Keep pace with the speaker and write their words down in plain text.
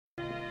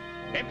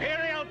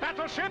Imperial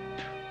battleship,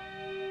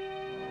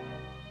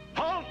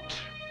 halt!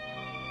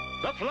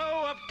 The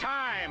flow of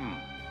time.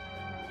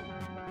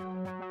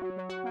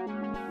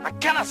 I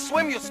cannot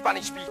swim, you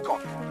Spanish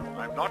peacock.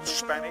 I'm not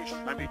Spanish,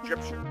 I'm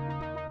Egyptian.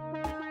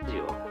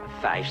 You're a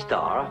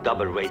 5-star,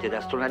 double-rated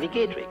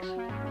astronavigatrix.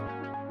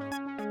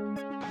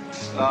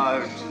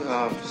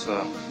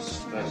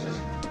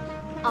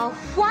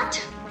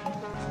 What?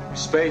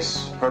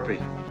 Space, Herpy.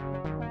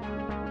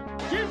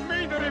 Give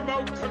me the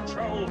remote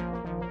control.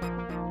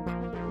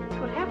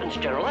 Good heavens,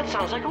 General, that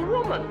sounds like a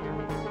woman.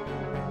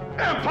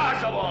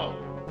 Impossible!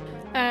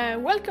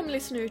 Welcome,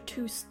 listener,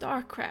 to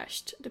Star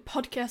Crashed, the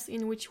podcast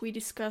in which we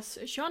discuss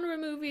genre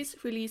movies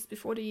released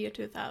before the year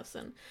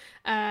 2000.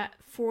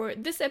 For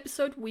this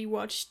episode, we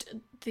watched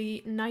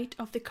The Night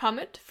of the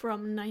Comet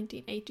from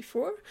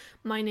 1984.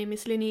 My name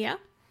is Linnea.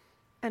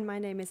 And my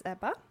name is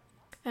Ebba.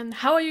 And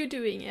how are you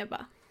doing,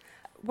 Ebba?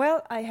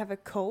 Well, I have a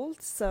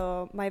cold,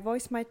 so my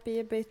voice might be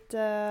a bit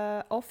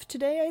off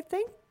today, I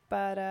think.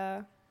 But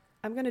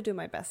I'm going to do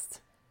my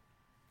best.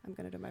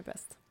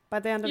 By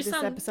the end of this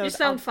episode... You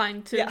sound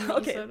fine too. Yeah,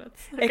 okay. So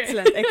that's,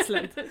 okay.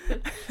 Excellent.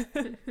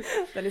 Then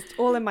it's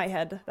all in my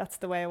head. That's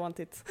the way I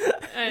want it.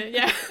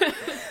 Yeah.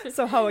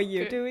 So how are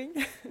you doing?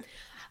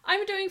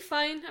 I'm doing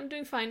fine.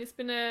 It's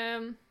been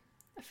a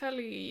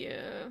fairly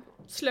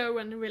slow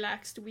and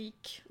relaxed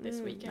week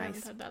this week. I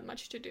haven't had that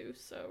much to do,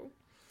 so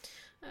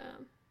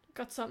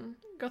got some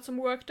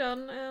work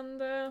done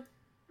and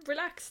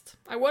relaxed.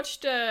 I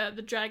watched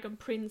The Dragon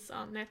Prince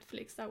on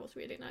Netflix. That was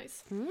really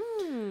nice.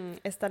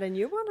 Is that a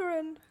new one or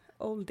an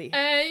oldie?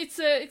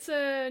 It's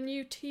a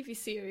new TV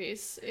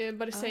series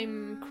by the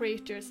same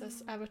creators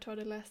as Avatar: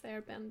 The Last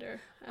Airbender.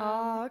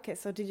 Okay.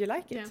 So did you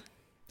like it? Yeah.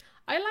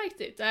 I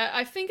liked it.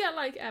 I think I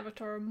like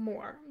Avatar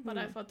more, but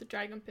I thought The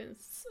Dragon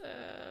Prince,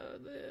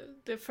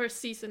 the first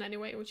season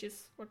anyway, which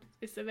is what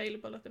is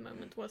available at the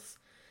moment, was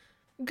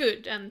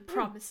good and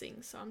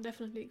promising. So I'm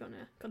definitely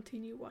gonna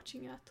continue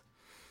watching that.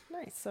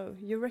 Nice. So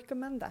you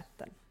recommend that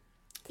then?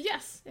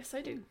 Yes,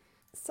 I do.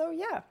 So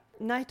yeah,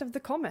 Night of the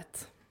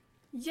Comet.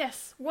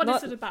 Yes. What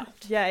is it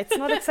about? Yeah, it's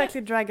not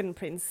exactly Dragon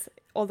Prince,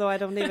 although I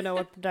don't even know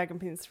what Dragon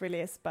Prince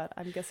really is, but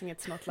I'm guessing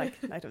it's not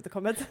like Night of the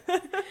Comet.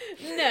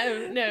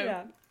 No.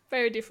 Yeah.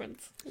 Very different.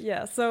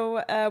 Yeah,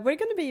 so we're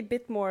going to be a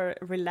bit more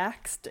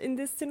relaxed in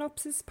this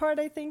synopsis part,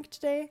 I think,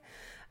 today.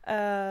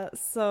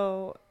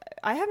 So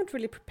I haven't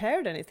really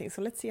prepared anything,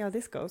 so let's see how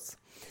this goes.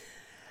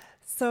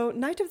 So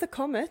Night of the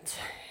Comet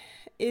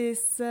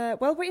is,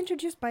 we're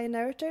introduced by a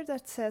narrator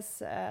that says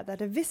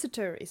that a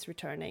visitor is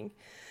returning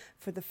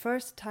for the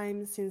first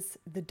time since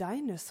the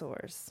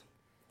dinosaurs.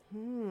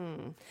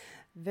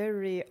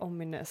 Very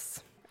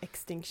ominous.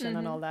 Extinction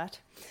and all that.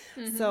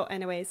 So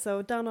anyway,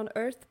 so down on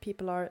Earth,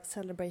 people are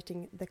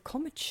celebrating the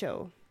Comet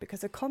Show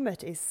because a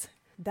comet is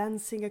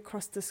dancing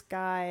across the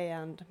sky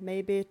and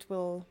maybe it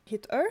will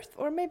hit Earth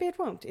or maybe it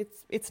won't.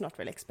 It's not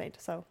really explained.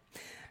 So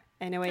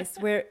anyways,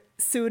 we're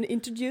soon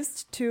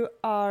introduced to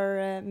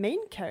our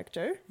main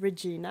character,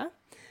 Regina.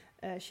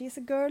 She's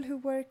a girl who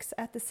works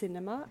at the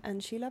cinema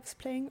and she loves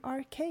playing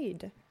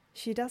arcade.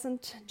 She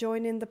doesn't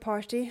join in the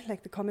party,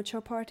 like the Comet Show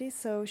party,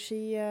 so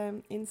she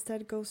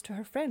instead goes to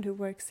her friend who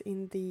works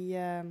in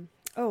the,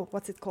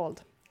 what's it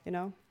called? You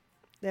know,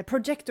 the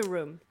projector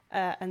room.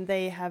 And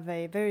they have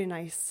a very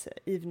nice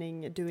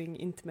evening doing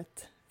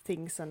intimate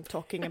things and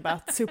talking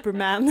about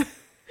Superman.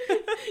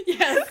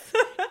 Yes,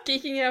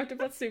 geeking out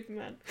about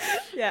Superman.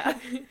 Yeah.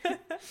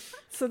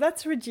 So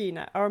that's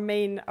Regina, our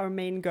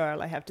main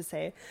girl, I have to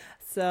say.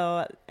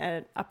 So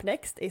up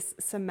next is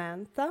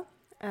Samantha.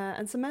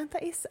 And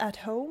Samantha is at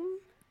home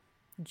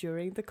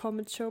during the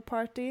Comet Show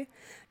party,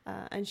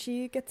 and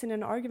she gets in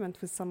an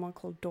argument with someone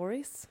called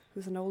Doris,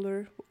 who's an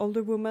older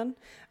woman,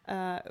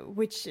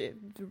 which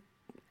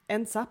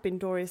ends up in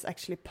Doris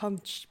actually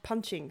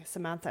punching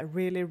Samantha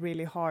really,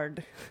 really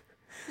hard.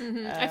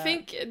 I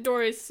think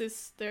Doris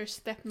is their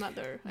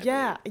stepmother.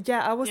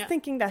 I was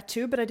thinking that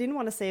too, but I didn't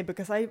want to say it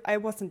because I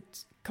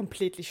wasn't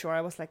completely sure.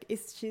 I was like,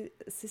 is she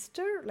a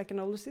sister, like an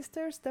older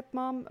sister,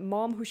 stepmom,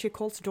 mom who she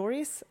calls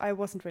Doris? I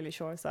wasn't really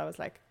sure, so I was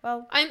like,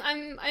 well,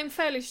 I'm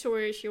fairly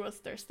sure she was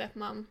their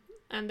stepmom,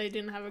 and they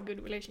didn't have a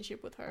good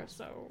relationship with her.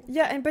 So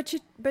yeah, but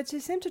she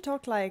seemed to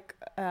talk like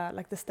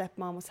the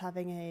stepmom was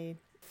having a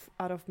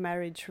out of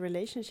marriage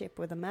relationship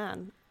with a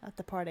man at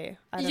the party.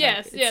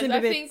 Yes. I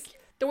think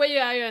the way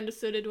I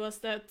understood it was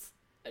that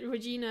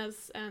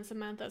Regina's and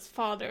Samantha's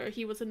father,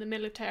 he was in the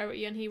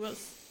military and he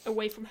was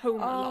away from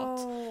home a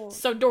lot.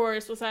 So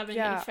Doris was having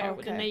an affair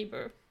with a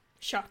neighbor,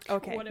 Chuck, or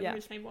whatever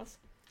his name was.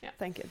 Yeah.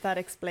 Thank you. That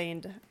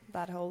explained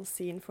that whole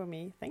scene for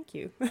me. Thank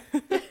you.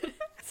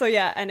 So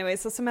yeah, anyway,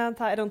 so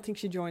Samantha, I don't think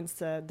she joins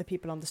the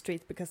people on the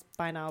street because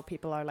by now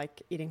people are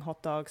like eating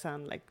hot dogs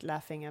and like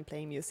laughing and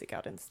playing music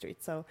out in the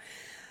street. So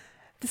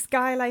the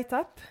sky lights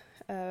up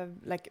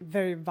like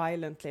very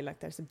violently, like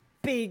there's a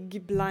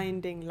big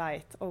blinding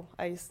light. Oh,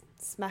 I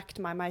smacked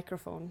my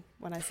microphone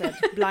when I said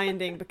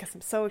blinding because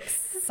I'm so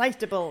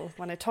excitable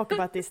when I talk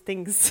about these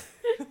things.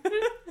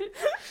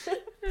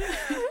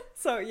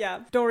 So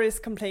yeah, Doris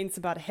complains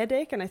about a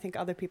headache, and I think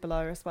other people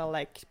are as well,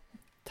 like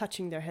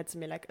touching their heads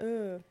and be like,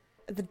 ugh.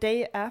 The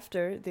day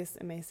after this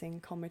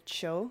amazing comet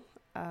show,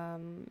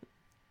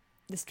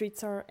 the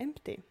streets are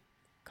empty,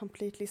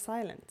 completely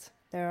silent.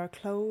 There are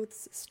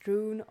clothes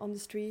strewn on the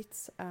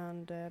streets,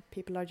 and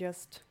people are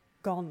just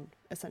gone,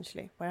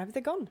 essentially. Where have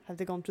they gone? Have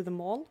they gone to the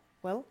mall?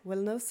 Well,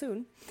 we'll know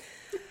soon.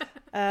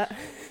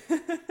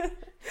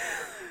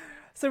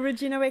 So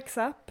Regina wakes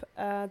up.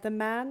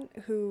 The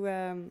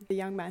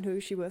young man who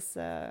she was,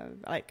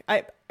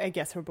 I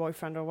guess her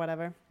boyfriend or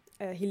whatever,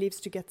 he leaves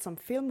to get some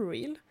film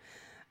reel.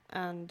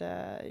 And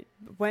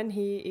when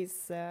he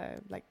is,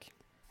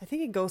 I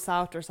think he goes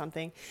out or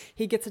something,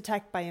 he gets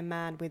attacked by a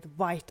man with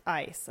white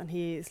eyes, and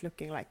he is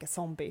looking like a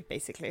zombie,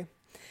 basically.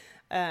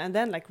 And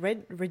then,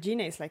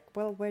 Regina is like,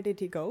 well, where did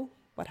he go?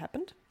 What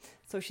happened?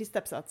 So she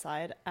steps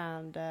outside,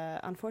 and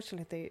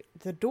unfortunately,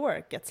 the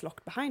door gets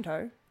locked behind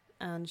her,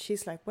 and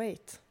she's like,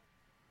 wait,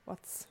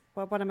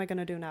 what am I going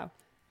to do now?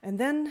 And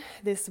then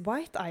this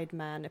white-eyed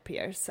man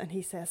appears, and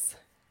he says,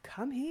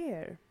 come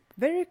here.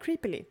 Very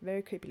creepily.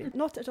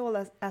 Not at all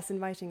as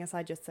inviting as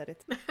I just said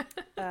it.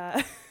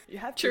 You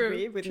have to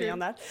agree with me on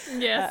that.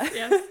 Yes.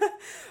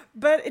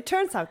 But it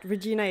turns out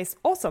Regina is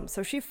awesome.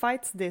 So she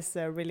fights this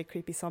really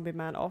creepy zombie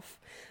man off.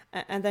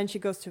 And then she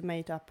goes to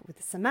mate up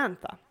with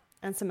Samantha.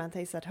 And Samantha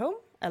is at home,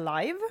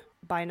 alive.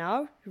 By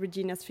now,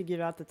 Regina's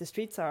figured out that the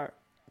streets are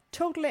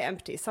totally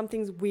empty.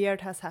 Something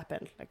weird has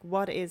happened. Like,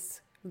 what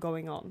is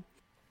going on?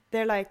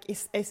 They're like,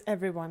 is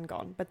everyone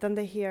gone? But then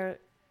they hear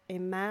a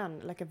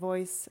man, like a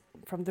voice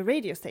from the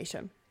radio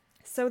station.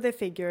 So they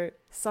figure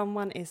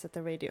someone is at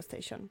the radio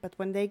station. But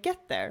when they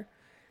get there,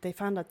 they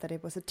found out that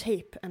it was a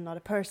tape and not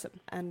a person.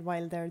 And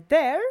while they're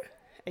there,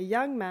 a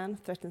young man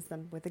threatens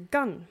them with a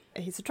gun.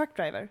 He's a truck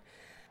driver,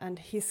 and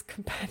his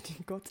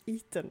companion got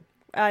eaten.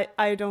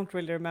 I don't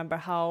really remember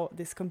how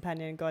this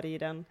companion got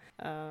eaten.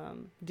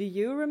 Do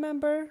you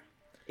remember?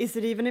 Is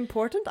it even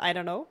important? I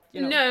don't know.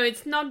 No,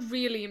 it's not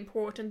really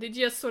important. It's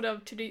just sort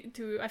of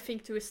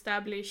to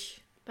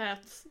establish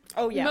that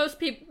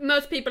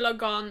most people are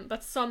gone,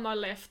 but some are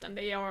left, and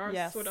they are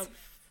sort of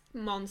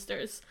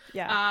monsters.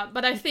 Yeah.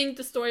 But I think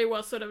the story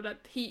was sort of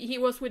that he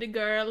was with a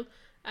girl,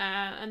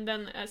 and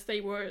then as they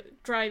were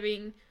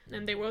driving,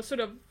 and they were sort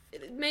of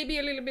maybe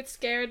a little bit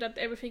scared that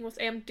everything was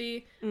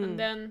empty, and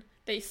then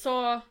they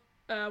saw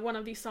one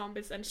of these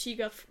zombies, and she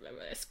got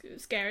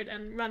scared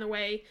and ran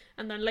away,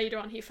 and then later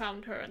on he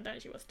found her, and then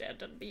she was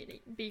dead and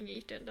being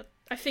eaten.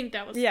 I think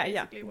that was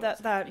basically what was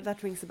happening.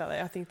 That rings a bell.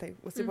 I think it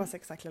was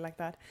exactly like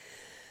that.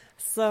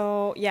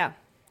 So yeah,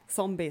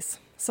 zombies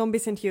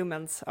and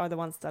humans are the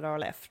ones that are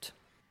left.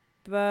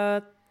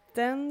 But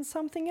then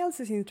something else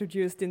is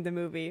introduced in the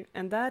movie,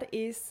 and that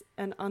is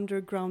an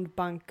underground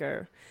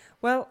bunker.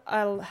 Well,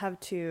 I'll have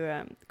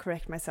to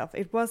correct myself.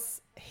 It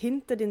was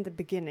hinted in the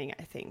beginning,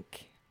 I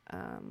think.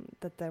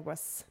 That there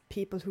was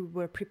people who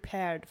were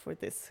prepared for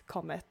this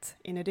comet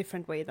in a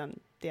different way than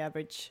the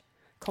average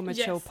comet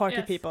show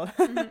party people.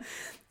 Mm-hmm.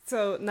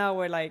 So now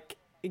we're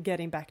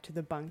getting back to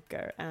the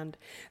bunker, and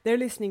they're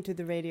listening to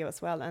the radio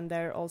as well, and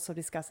they're also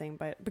discussing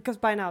because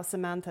by now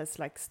Samantha's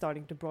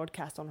starting to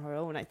broadcast on her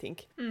own, I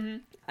think. Mm-hmm.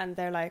 And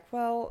they're like,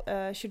 well,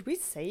 should we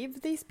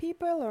save these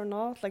people or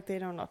not? They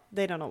don't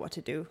know what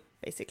to do.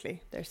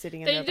 Basically, they're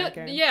sitting in their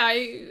bunker. Yeah,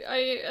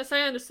 I as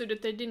I understood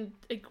it, they didn't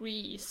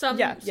agree. Some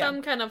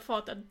kind of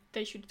thought that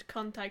they should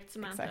contact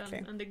Samantha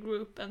and the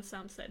group, and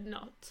some said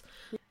not.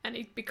 And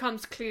it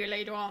becomes clear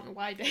later on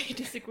why they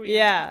disagree.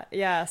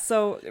 Yeah.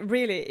 So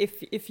really,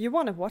 if you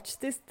want to watch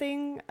this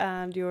thing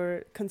and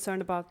you're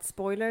concerned about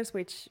spoilers,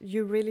 which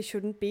you really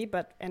shouldn't be,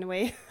 but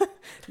anyway,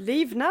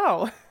 leave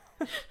now.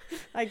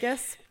 I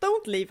guess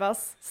don't leave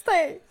us.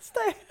 Stay.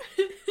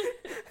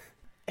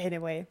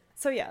 Anyway.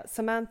 So yeah,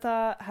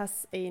 Samantha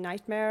has a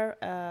nightmare.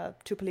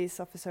 2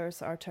 police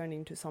officers are turning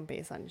into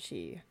zombies, and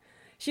she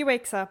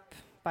wakes up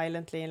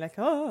violently and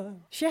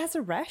she has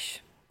a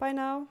rash by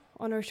now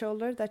on her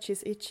shoulder that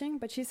she's itching,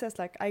 but she says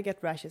I get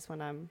rashes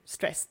when I'm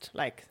stressed,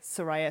 like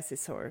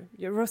psoriasis or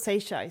your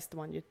rosacea is the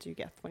one you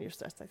get when you're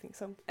stressed, I think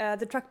so.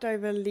 The truck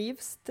driver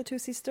leaves the 2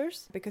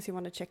 sisters because he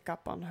wants to check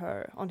up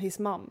on his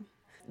mom.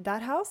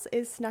 That house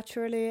is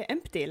naturally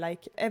empty,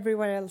 like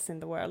everywhere else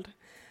in the world.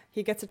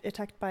 He gets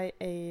attacked by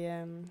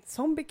a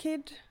zombie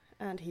kid,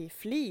 and he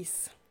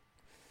flees.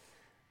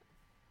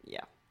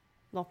 Yeah,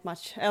 not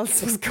much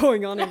else was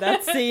going on in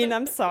that scene.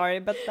 I'm sorry,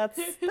 but that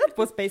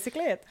was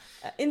basically it.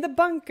 In the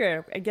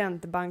bunker,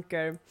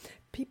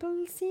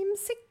 people seem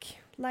sick.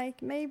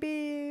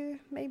 Maybe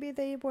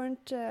they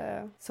weren't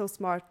so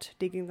smart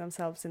digging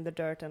themselves in the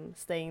dirt and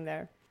staying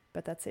there.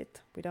 But that's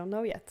it. We don't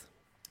know yet.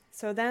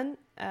 So then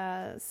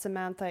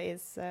Samantha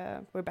is,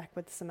 we're back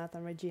with Samantha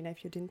and Regina,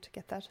 if you didn't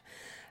get that.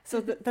 So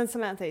then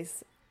Samantha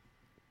is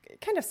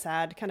kind of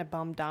sad, kind of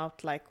bummed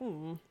out,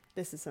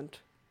 this isn't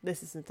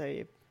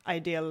a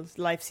ideal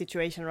life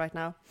situation right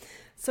now.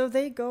 So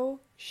they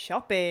go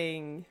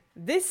shopping.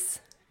 This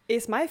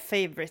is my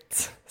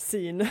favorite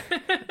scene.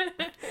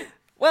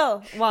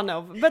 Well, one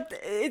of, but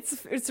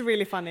it's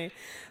really funny.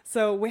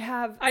 So we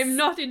have... I'm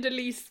not in the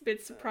least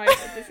bit surprised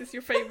that this is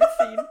your favorite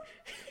scene.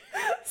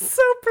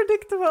 So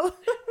predictable.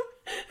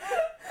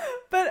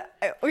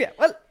 yeah.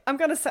 Well, I'm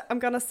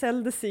gonna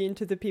sell the scene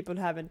to the people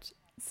who haven't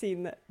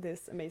seen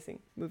this amazing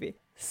movie.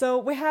 So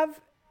we have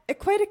a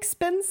quite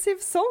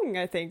expensive song,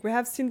 I think. We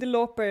have Cyndi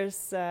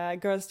Lauper's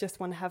 "Girls Just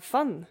Want to Have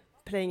Fun"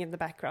 playing in the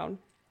background,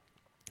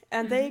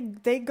 and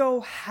they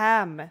go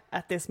ham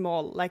at this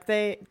mall. Like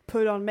they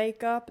put on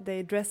makeup,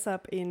 they dress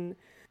up in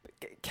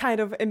kind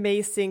of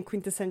amazing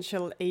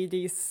quintessential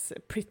 80s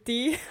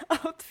pretty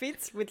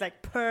outfits with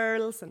like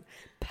pearls and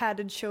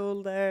padded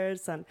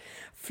shoulders and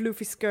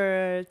floofy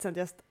skirts, and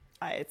just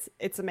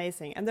it's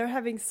amazing, and they're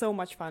having so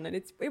much fun, and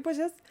it was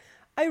just,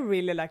 I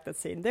really liked that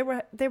scene. They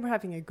were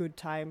having a good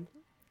time.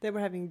 They were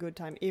having a good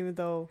time even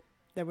though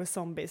there were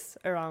zombies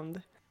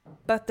around,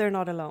 but they're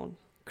not alone.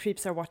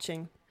 Creeps are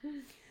watching,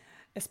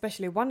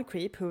 especially one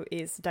creep who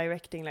is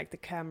directing like the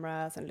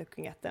cameras and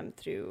looking at them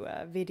through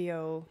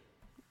video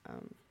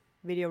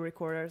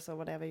recorders or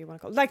whatever you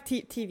want to call it. Like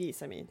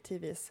TVs, I mean.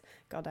 TVs,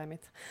 god damn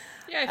it.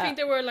 Yeah, I think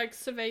there were like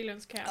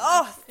surveillance cameras.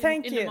 Oh,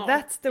 thank you. The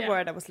That's the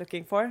word I was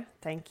looking for.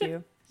 Thank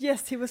you.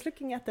 Yes, he was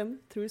looking at them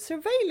through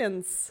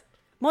surveillance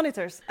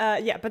monitors.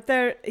 But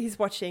there he's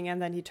watching,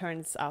 and then he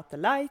turns out the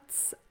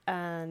lights,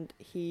 and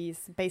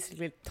he's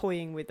basically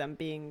toying with them,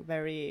 being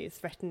very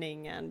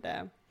threatening,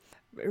 and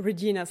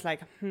Regina's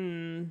like,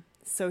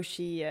 so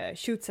she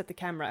shoots at the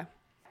camera.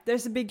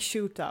 There's a big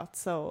shootout,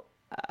 so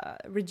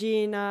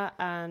Regina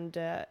and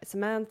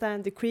Samantha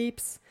and the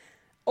creeps.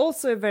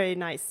 Also a very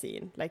nice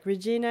scene. Like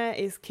Regina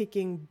is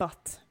kicking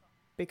butt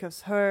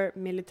because her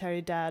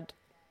military dad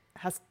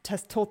has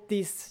taught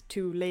these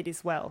two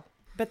ladies well.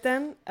 But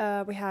then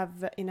we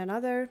have in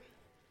another,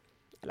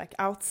 like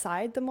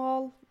outside the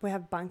mall, we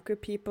have bunker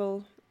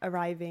people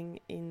arriving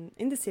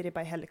in the city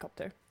by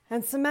helicopter.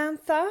 And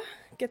Samantha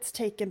gets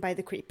taken by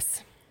the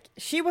creeps.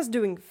 She was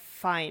doing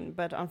fine,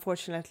 but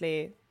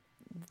unfortunately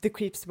the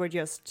creeps were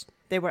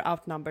they were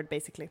outnumbered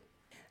basically.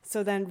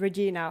 So then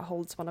Regina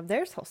holds one of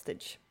theirs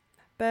hostage.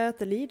 But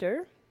the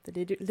leader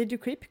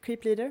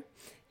creep leader,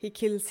 he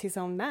kills his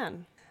own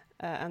man.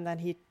 And then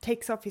he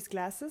takes off his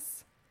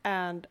glasses,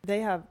 and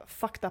they have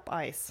fucked up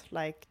eyes.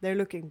 Like they're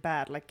looking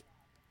bad, like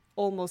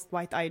almost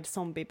white-eyed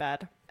zombie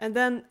bad. And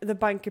then the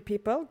bunker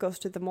people goes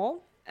to the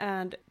mall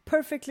and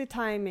perfectly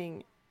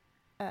timing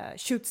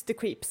shoots the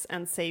creeps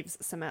and saves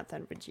Samantha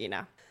and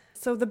Regina.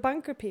 So the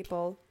bunker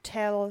people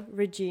tell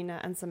Regina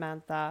and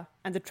Samantha,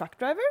 and the truck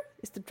driver?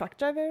 Is the truck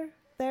driver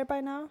there by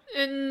now?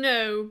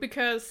 No,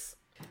 because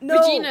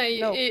Regina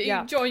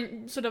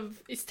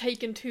is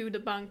taken to the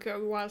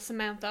bunker while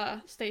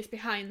Samantha stays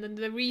behind, and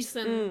the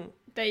reason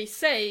they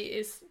say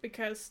is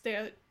because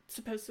they're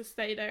supposed to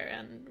stay there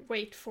and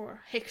wait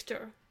for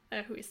Hector,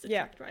 who is the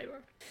truck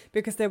driver.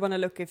 Because they want to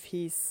look if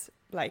he's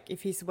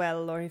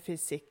well or if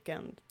he's sick,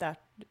 and that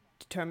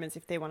determines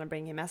if they want to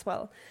bring him as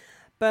well.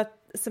 But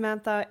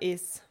Samantha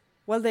is,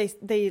 well,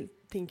 they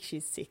think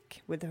she's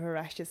sick with her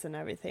rashes and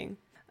everything.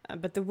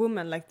 But the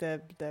woman, like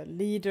the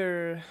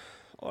leader,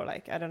 or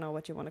like, I don't know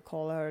what you want to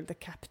call her, the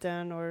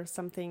captain or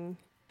something.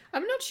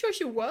 I'm not sure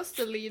she was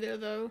the leader,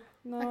 though.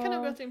 No. I kind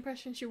of got the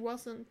impression she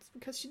wasn't,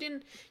 because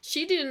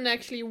she didn't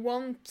actually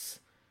want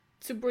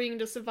to bring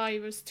the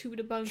survivors to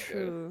the bunker.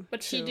 True,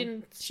 but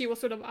she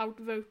was sort of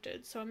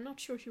outvoted, so I'm not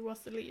sure she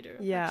was the leader.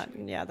 Yeah,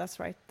 actually. yeah, that's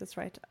right.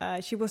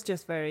 She was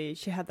just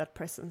she had that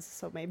presence,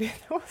 so maybe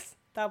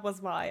that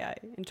was why I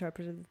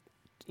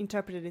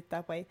interpreted it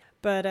that way.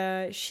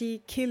 But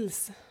she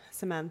kills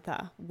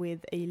Samantha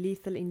with a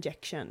lethal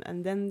injection,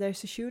 and then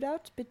there's a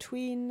shootout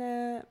between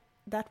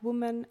that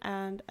woman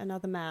and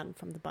another man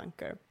from the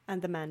bunker,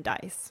 and the man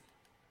dies.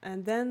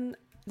 And then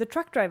the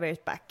truck driver is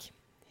back.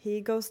 He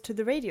goes to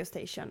the radio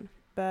station,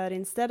 but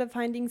instead of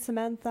finding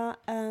Samantha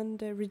and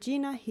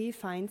Regina, he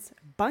finds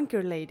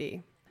Bunker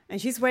Lady.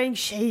 And she's wearing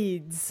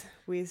shades,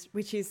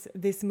 which is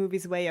this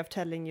movie's way of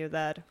telling you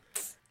that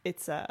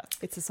it's a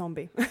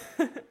zombie.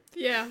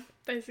 Yeah,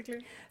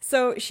 basically.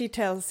 So she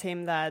tells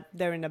him that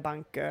they're in a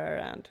bunker,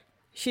 and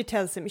she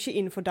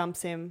info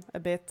dumps him a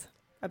bit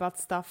about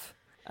stuff.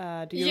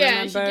 Do you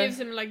remember? She gives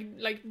him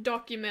like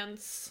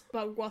documents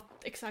about what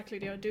exactly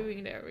they are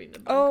doing there in the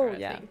bunker.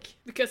 I think,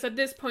 because at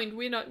this point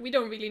we don't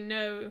really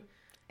know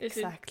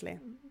exactly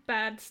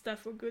bad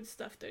stuff or good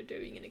stuff they're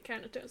doing, and it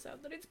kind of turns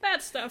out that it's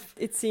bad stuff.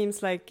 It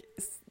seems like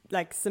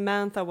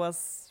Samantha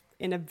was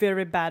in a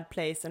very bad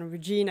place, and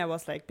Regina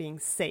was like being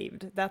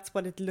saved. That's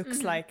what it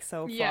looks like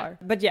so far.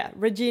 But yeah,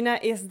 Regina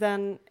is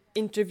then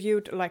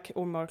interviewed,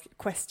 or more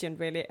questioned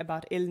really,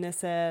 about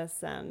illnesses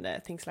and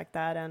things like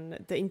that,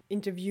 and the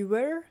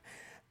interviewer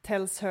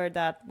tells her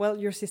that, well,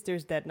 your sister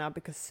is dead now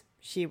because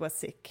she was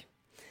sick.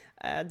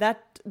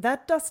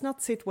 That does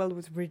not sit well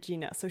with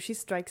Regina, so she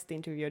strikes the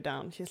interviewer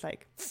down. She's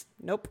like,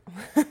 nope.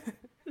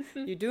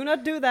 You do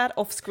not do that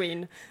off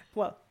screen.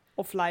 Well,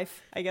 off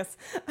life, I guess.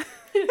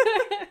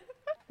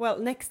 Well,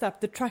 next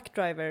up, the truck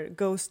driver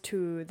goes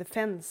to the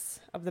fence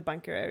of the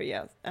bunker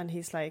area, and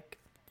he's like,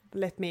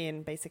 let me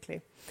in,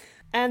 basically.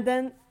 And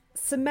then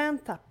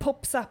Samantha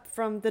pops up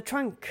from the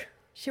trunk.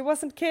 She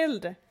wasn't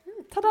killed.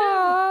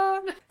 Ta-da!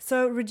 No.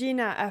 So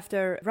Regina,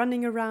 after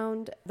running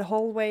around the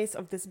hallways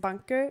of this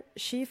bunker,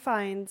 she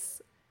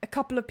finds a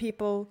couple of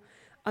people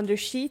under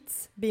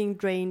sheets being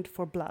drained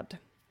for blood.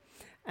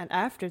 And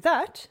after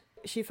that,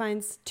 she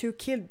finds 2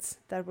 kids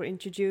that were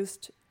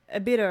introduced a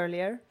bit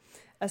earlier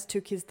as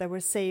 2 kids that were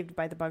saved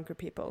by the bunker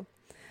people.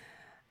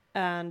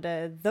 And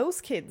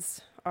those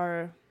kids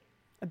are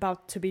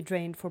about to be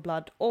drained for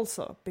blood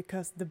also,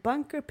 because the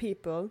bunker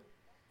people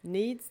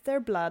needs their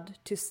blood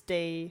to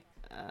stay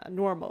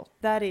normal.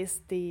 That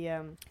is the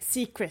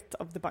secret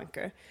of the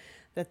bunker,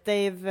 that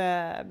they've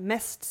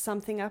messed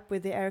something up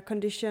with the air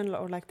condition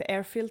or like the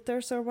air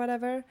filters or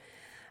whatever,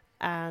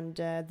 and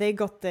they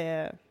got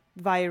the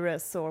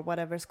virus or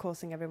whatever's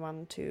causing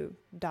everyone to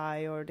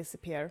die or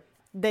disappear.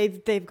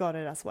 They've got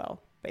it as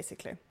well,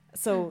 basically.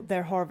 So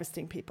they're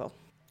harvesting people.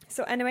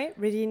 So anyway,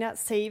 Regina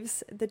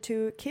saves the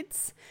 2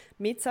 kids,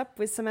 meets up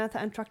with Samantha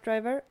and truck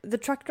driver. The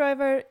truck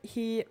driver,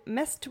 he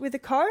messed with the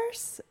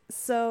cars,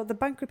 so the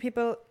bunker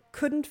people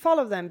couldn't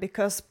follow them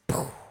because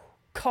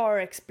car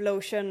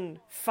explosion,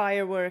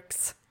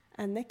 fireworks.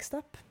 And next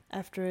up,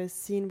 after a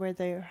scene where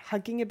they're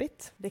hugging a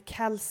bit, the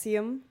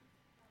calcium,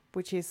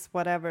 which is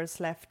whatever's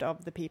left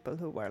of the people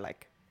who were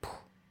like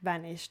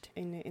vanished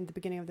in the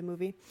beginning of the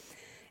movie,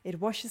 it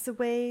washes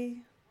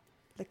away.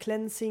 The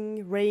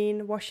cleansing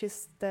rain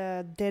washes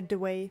the dead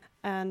away,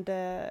 and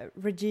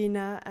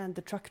Regina and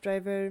the truck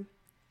driver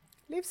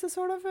lives a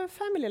sort of a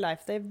family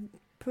life. They're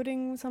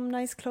putting some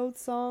nice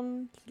clothes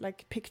on,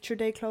 like picture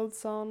day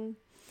clothes on.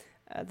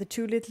 The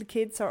 2 little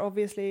kids are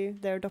obviously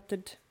their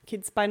adopted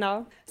kids by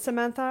now.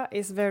 Samantha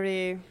is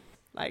very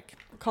like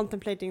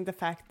contemplating the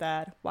fact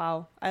that,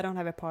 wow, I don't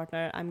have a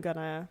partner. I'm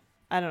gonna,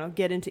 I don't know,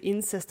 get into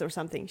incest or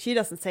something. She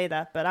doesn't say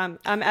that, but I'm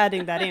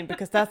adding that in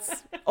because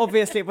that's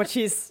obviously what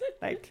she's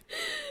like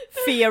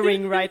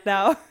fearing right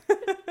now.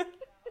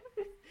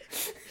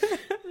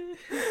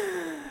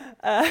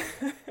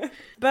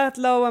 But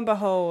lo and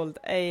behold,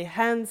 a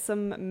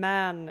handsome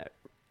man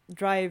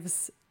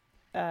drives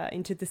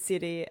into the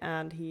city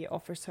and he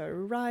offers her a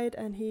ride,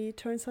 and he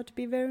turns out to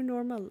be very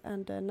normal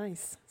and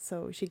nice.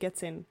 So she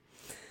gets in.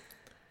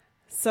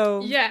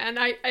 So yeah, and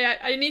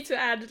I need to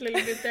add a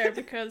little bit there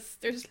because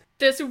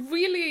there's a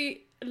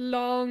really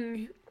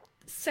long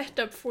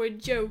setup for a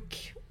joke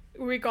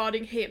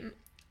regarding him.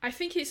 I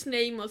think his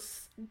name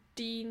was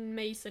Dean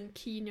Mason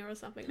Keener or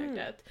something like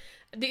that.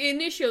 The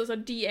initials are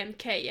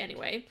DMK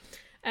anyway.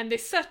 And they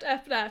set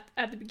up that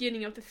at the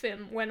beginning of the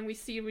film when we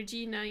see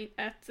Regina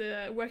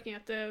working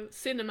at the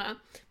cinema,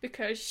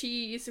 because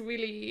she is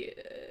really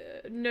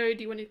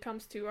nerdy when it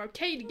comes to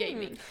arcade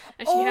gaming.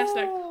 And she has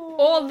like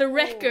all the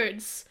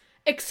records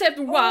except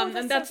one,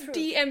 and that's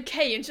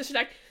DMK, and she's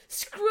like,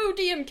 screw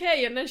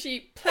DMK, and then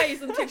she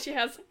plays until she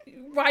has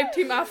wiped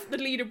him off the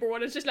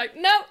leaderboard. It's just like,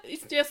 no,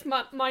 it's just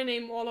my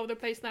name all over the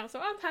place now, so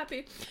I'm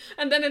happy.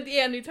 And then at the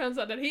end it turns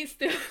out that he's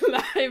still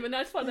alive, and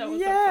I thought that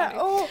was so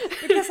funny.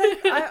 Because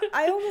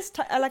I almost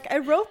I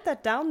wrote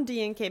that down,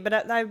 DMK,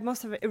 but I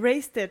must have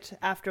erased it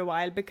after a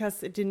while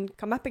because it didn't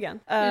come up again.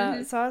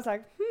 So I was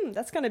like,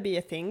 that's gonna be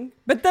a thing,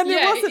 but then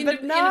it wasn't.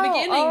 But now,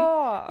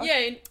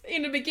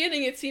 in the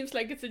beginning it seems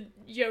like it's a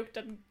joke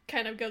that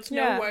kind of goes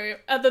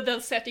nowhere, other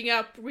than setting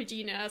up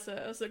Regina as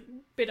a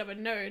bit of a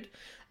nerd.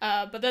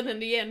 But then in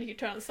the end he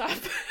turns up,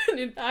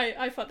 and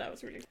I thought that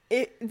was really.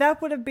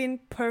 That would have been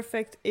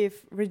perfect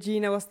if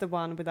Regina was the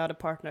one without a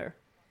partner.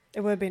 It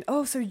would have been,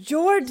 so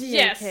you're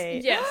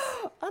DMK. Yes.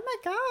 Oh my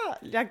god!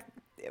 Like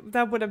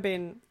that would have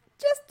been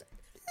just.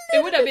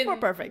 It would have been more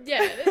perfect.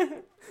 Yeah.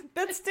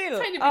 But still,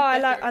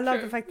 I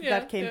love the fact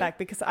that came back,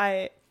 because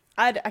I'd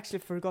actually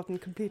forgotten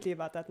completely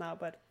about that now.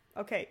 But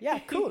okay, yeah,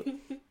 cool.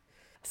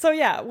 So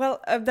yeah,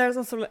 well, there's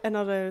also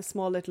another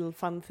small little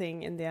fun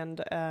thing in the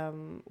end,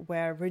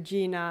 where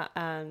Regina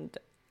and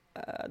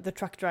the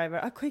truck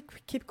driver, I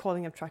keep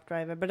calling him truck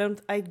driver, but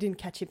I didn't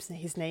catch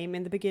his name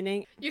in the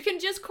beginning. You can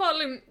just call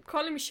him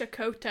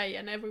Chakotay,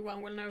 and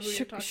everyone will know who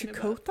you're talking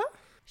about.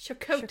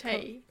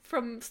 Chakotay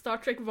from Star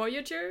Trek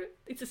Voyager.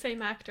 It's the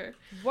same actor.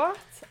 What?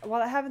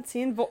 Well, I haven't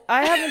seen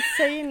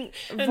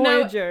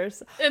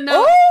Voyagers.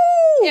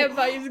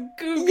 Eva is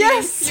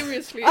googling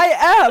furiously. I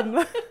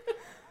am.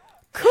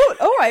 Cool.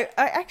 Oh, I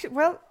actually,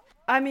 well,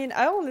 I mean,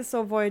 I only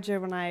saw Voyager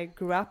when I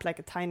grew up, like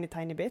a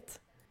tiny bit,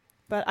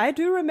 but I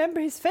do remember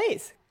his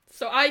face.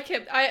 So I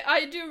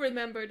do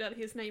remember that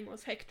his name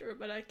was Hector,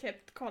 but I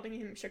kept calling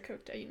him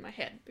Chakotay in my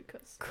head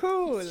because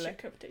he's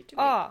Chakotay to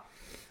me.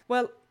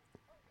 Well.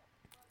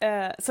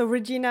 So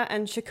Regina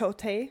and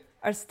Chakotay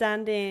are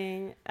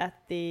standing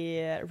at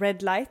the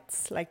red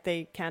lights, like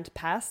they can't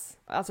pass.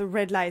 Also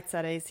red lights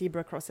at a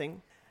zebra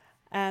crossing.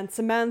 And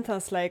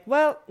Samantha's like,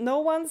 well, no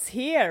one's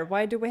here.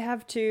 Why do we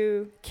have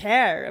to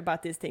care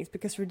about these things?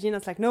 Because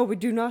Regina's like, no, we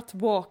do not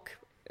walk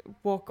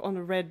on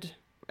a red,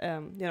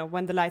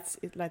 when the light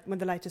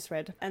is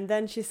red. And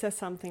then she says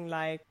something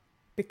like,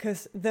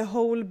 because the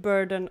whole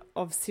burden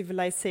of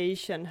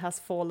civilization has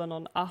fallen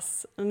on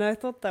us. And I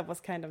thought that was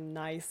kind of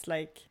nice,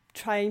 like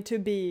trying to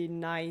be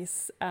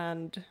nice,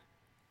 and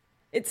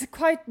it's a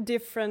quite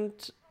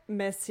different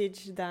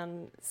message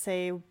than,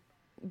 say,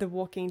 The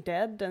Walking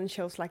Dead and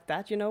shows like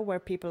that, where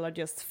people are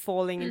just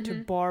falling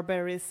into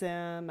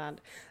barbarism and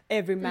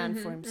every man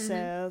for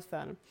himself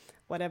and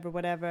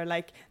whatever.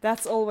 Like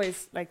that's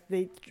always like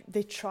they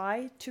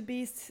try to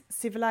be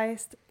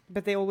civilized,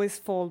 but they always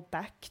fall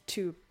back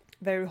to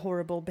very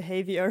horrible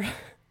behavior.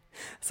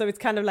 So it's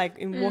kind of like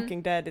in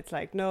Walking Dead, it's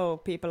like, no,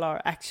 people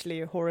are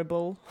actually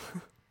horrible.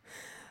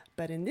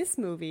 But in this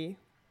movie,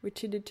 we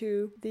treated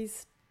to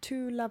these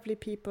two lovely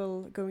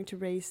people going to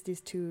raise these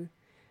two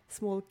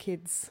small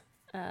kids,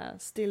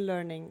 still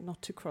learning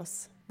not to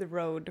cross the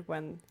road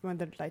when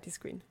the light is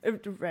green.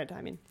 Red,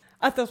 I mean.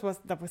 I thought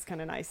that was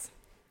kind of nice.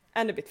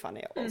 And a bit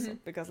funny also,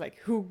 because like,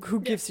 who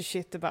gives a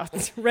shit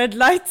about red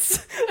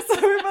lights? So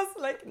it was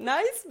like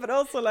nice, but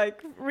also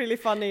like really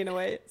funny in a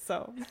way,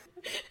 so...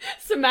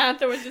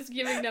 Samantha was just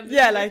giving them the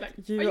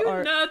you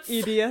are nuts?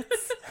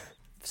 Idiots.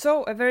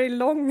 So a very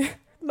long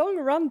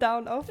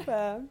rundown of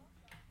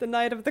the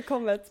Night of the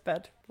Comets,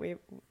 but we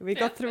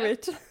got through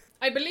it.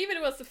 I believe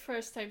it was the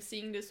first time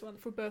seeing this one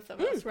for both of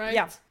us, right?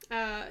 Yeah.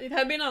 It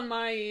had been on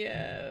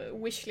my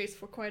wish list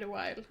for quite a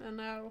while, and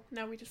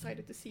now we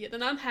decided to see it,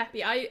 and I'm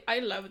happy. I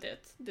loved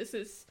it. This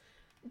is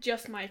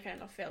just my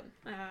kind of film.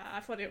 I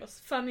thought it was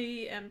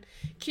funny and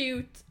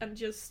cute and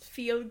just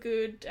feel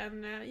good,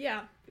 and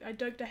I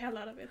dug the hell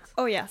out of it.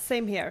 Oh yeah,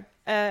 same here.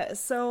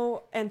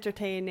 So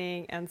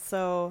entertaining and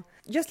so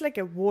just like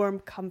a warm,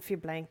 comfy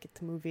blanket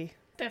movie.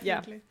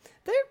 Definitely.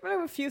 Yeah. There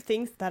were a few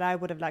things that I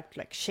would have liked to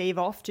like shave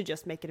off to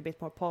just make it a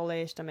bit more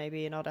polished and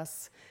maybe not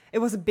as... It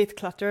was a bit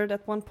cluttered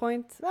at one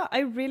point. No, I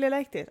really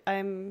liked it.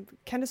 I'm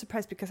kind of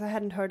surprised because I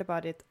hadn't heard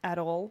about it at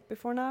all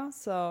before now.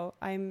 So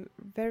I'm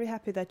very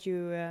happy that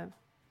you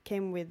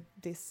came with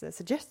this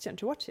suggestion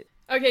to watch it.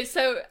 Okay,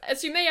 so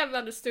as you may have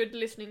understood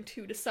listening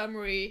to the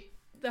summary,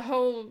 the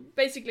whole...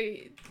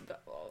 Basically,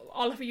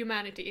 almost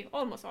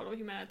all of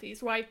humanity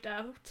is wiped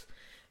out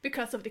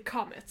because of the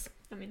comet.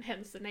 I mean,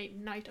 hence the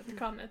name Night of the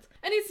Comet.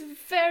 And it's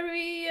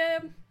very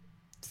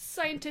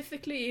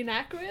scientifically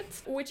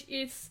inaccurate, which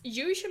is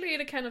usually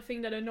the kind of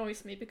thing that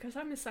annoys me because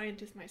I'm a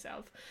scientist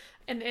myself,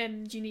 an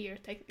engineer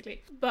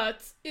technically.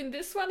 But in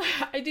this one,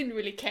 I didn't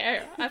really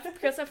care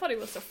because I thought it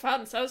was so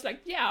fun. So I was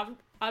like, yeah,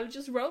 I'll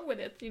just roll with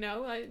it, you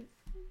know,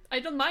 I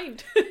don't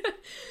mind.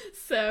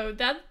 So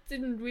that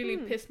didn't really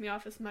piss me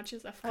off as much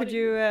as I thought. I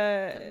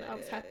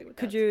was happy with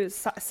could that. you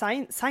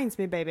science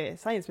me, baby?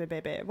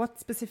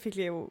 What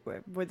specifically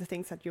were the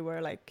things that you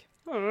were like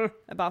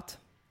about?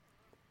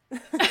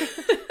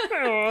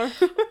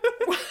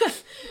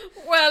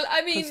 Well,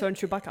 I mean, Concerned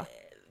Chewbacca.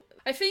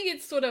 I think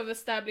it's sort of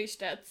established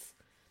that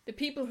the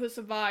people who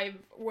survive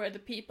were the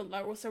people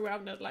that were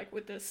surrounded like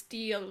with a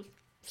steel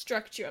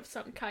structure of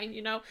some kind,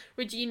 you know.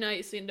 Regina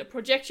is in the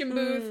projection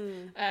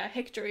booth,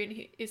 Hector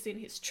is in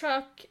his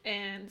truck,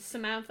 and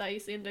Samantha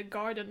is in the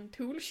garden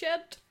tool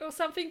shed or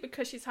something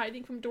because she's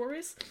hiding from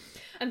Doris,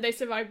 and they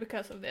survive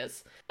because of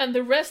this. And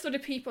the rest of the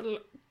people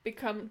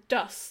become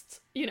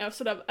dust, you know,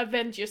 sort of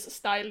Avengers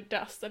style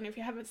dust. And if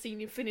you haven't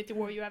seen Infinity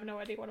War, you have no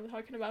idea what I'm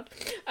talking about.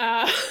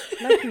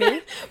 Like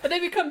me. But they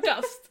become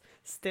dust.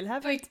 Still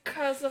haven't.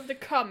 Because of the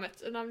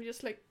comet, and I'm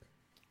just like,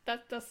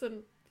 that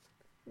doesn't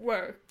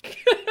work.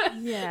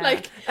 Yeah.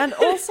 Like, and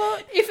also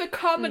if a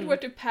comet were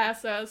to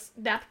pass us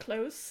that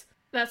close,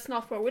 that's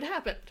not what would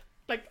happen.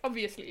 Like,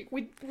 obviously,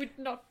 we'd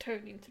not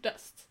turn into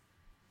dust.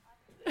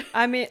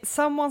 I mean,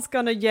 someone's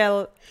gonna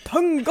yell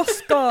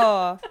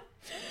Tunguska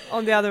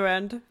on the other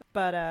end,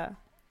 but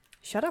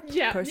shut up,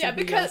 person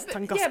who yells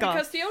Tunguska.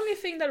 Because the only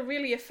thing that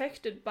really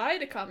affected by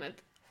the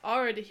comet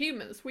are the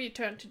humans. We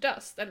turn to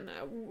dust, and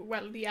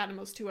the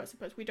animals too, I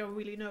suppose. We don't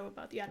really know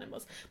about the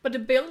animals, but the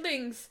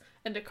buildings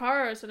and the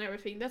cars and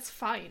everything, that's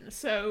fine.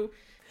 So,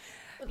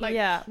 like,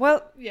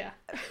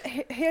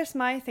 here's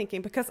my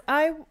thinking, because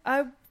I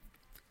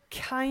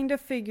kind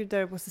of figured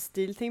there was a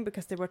steel thing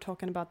because they were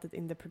talking about it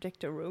in the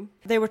projector room.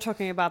 They were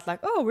talking about like,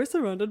 oh, we're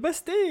surrounded by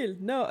steel.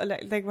 No,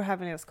 like they were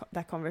having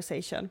that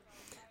conversation.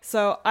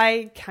 So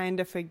I kind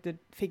of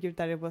figured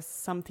that it was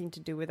something to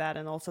do with that,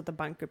 and also the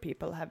bunker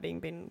people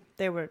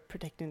they were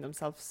protecting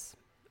themselves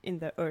in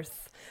the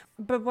earth.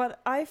 But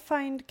what I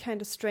find kind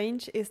of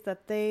strange is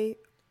that they,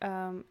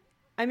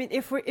 I mean,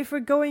 if we're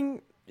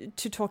going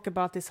to talk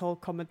about this whole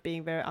comet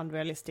being very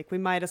unrealistic, we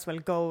might as well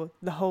go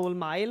the whole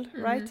mile,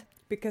 right?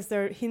 Because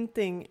they're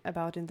hinting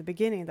about in the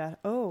beginning that,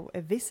 oh,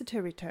 a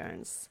visitor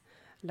returns,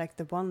 like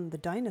the one the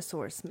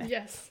dinosaurs met.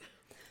 Yes.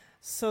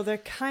 So they're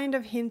kind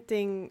of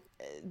hinting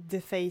the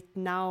fate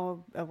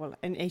now,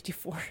 in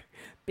 84,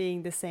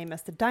 being the same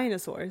as the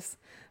dinosaurs.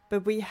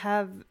 But we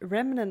have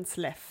remnants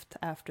left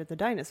after the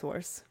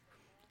dinosaurs.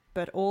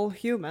 But all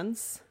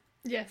humans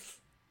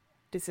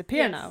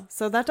disappear now.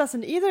 So that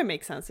doesn't either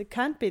make sense. It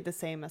can't be the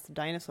same as the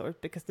dinosaurs,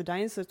 because the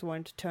dinosaurs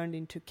weren't turned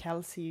into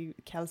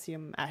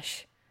calcium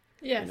ash.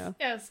 Yes, you know?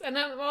 yes. And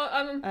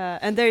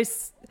and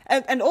there's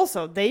and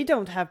also they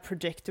don't have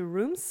projector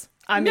rooms.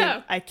 I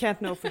mean, I can't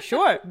know for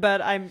sure,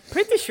 but I'm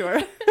pretty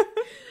sure.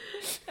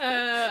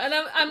 And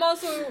I'm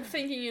also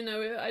thinking, you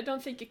know, I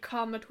don't think a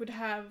comet would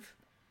have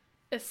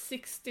a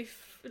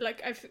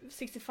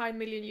 65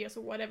 million years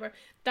or whatever,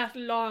 that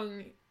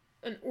long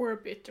an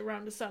orbit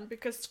around the sun,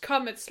 because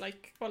comets,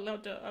 like all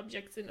other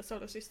objects in the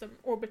solar system,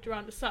 orbit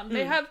around the sun.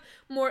 They have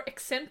more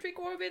eccentric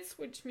orbits,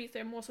 which means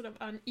they're more sort of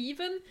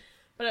uneven,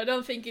 but I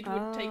don't think it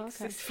would take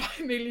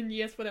 65 million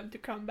years for them to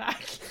come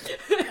back.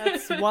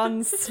 That's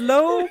one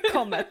slow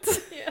comet.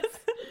 Yes.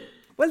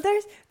 Well,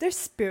 they're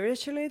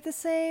spiritually the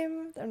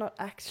same. They're not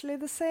actually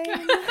the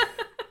same.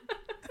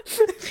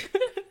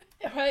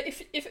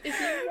 If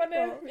you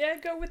wanna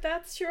go with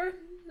that, sure.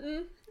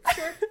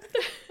 Sure.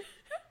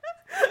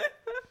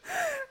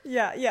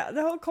 Yeah.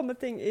 The whole comet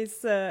thing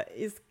is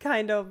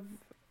kind of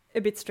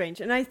a bit strange,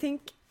 and I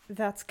think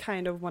that's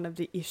kind of one of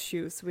the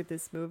issues with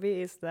this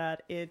movie, is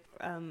that it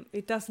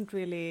doesn't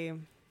really,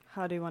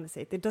 how do you want to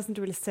say it? It doesn't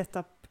really set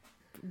up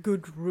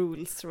good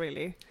rules,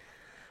 really.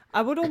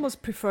 I would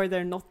almost prefer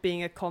there not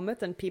being a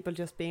comet and people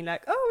just being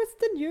like, oh, it's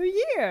the new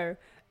year.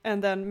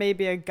 And then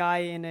maybe a guy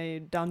in a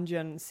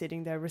dungeon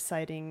sitting there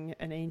reciting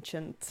an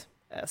ancient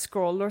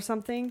scroll or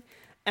something.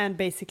 And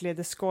basically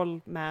the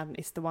scroll man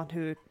is the one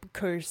who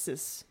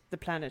curses the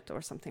planet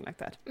or something like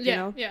that. Yeah, you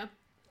know? yeah.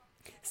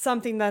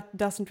 Something that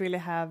doesn't really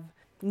have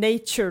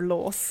nature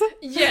laws.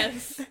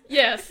 Yes,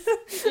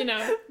 you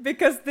know.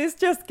 Because this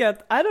just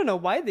I don't know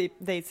why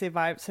they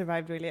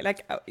survived really.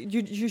 Like,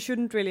 you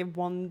shouldn't really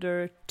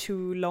wonder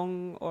too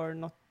long or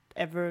not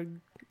ever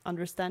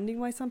understanding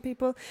why some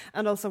people,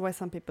 and also why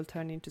some people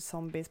turn into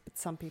zombies, but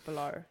some people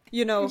are,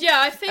 you know. Yeah,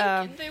 I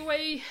think the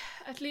way,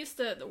 at least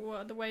the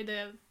way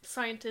the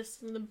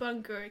scientists in the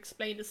bunker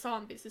explain the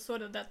zombies is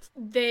sort of that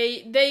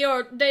they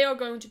are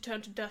going to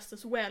turn to dust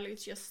as well.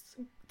 It's just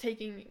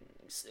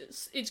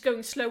it's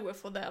going slower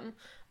for them,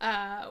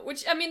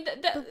 which, I mean,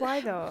 but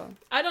why though?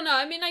 I don't know.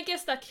 I mean, I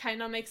guess that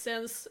kind of makes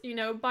sense. You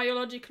know,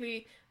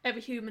 biologically,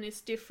 every human is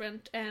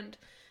different, and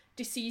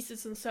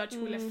diseases and such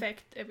will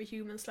affect every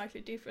human slightly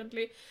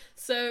differently.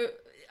 So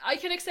I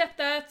can accept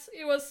that.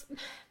 It was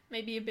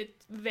maybe a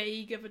bit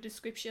vague of a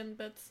description,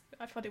 but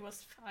I thought it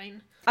was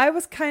fine. I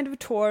was kind of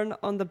torn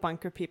on the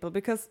bunker people,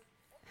 because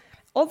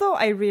although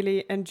I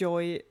really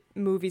enjoy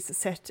movies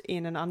set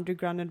in an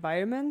underground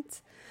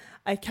environment,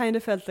 I kind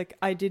of felt like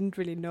I didn't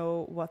really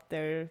know what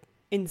their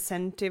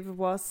incentive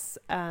was,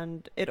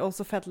 and it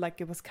also felt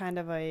like it was kind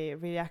of a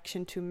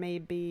reaction to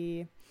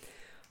maybe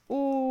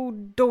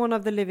Dawn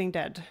of the Living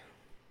Dead,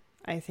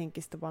 I think,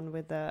 is the one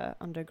with the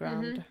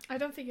underground. Mm-hmm. I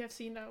don't think I've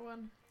seen that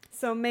one.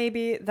 So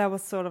maybe that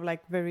was sort of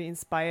like very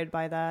inspired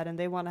by that, and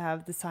they want to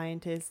have the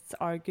scientists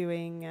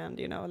arguing and,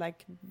 you know,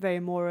 like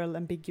very moral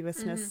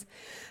ambiguousness.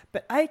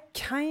 But I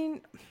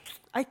kind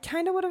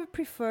of would have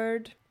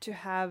preferred to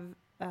have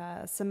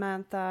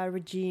Samantha,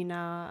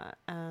 Regina,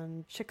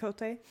 and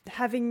Chakotay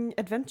having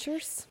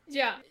adventures.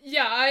 Yeah.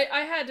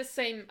 I had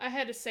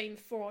the same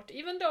thought.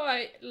 Even though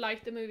I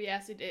like the movie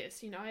as it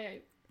is, you know,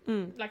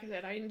 like I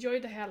said, I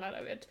enjoyed the hell out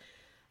of it.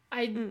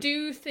 I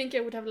do think I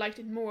would have liked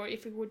it more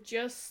if it were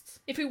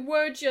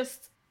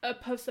just a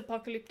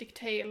post-apocalyptic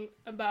tale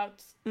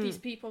about these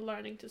people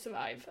learning to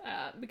survive,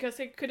 because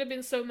there could have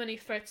been so many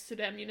threats to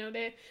them. You know,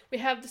 we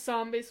have the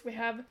zombies, we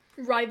have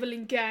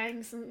rivaling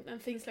gangs and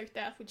things like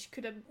that, which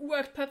could have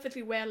worked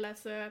perfectly well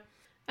as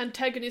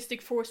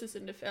antagonistic forces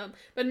in the film.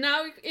 But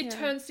now it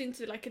turns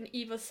into like an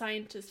evil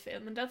scientist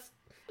film, and that's,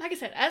 like I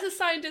said, as a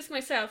scientist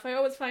myself, I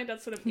always find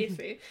that sort of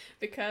iffy,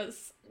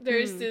 because there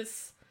is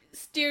this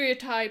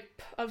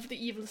stereotype of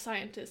the evil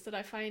scientist that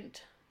I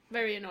find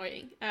very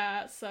annoying.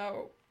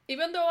 So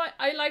even though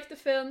I like the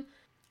film,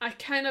 I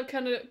kind of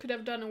could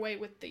have done away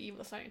with the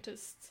evil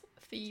scientist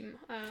theme.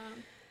 Yeah,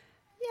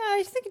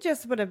 I think it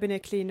just would have been a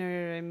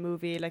cleaner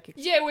movie. Like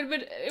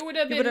it would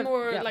have been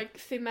more like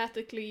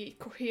thematically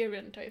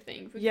coherent, I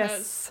think.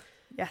 Because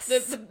yes,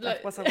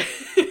 that was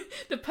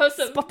the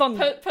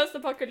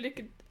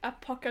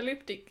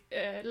post-apocalyptic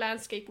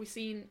landscape we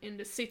see in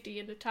the city,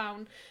 in the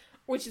town,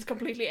 which is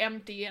completely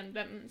empty, and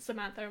then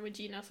Samantha and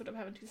Regina sort of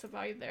having to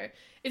survive there,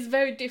 is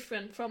very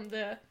different from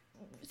the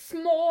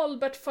small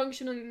but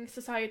functioning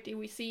society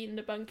we see in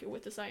the bunker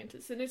with the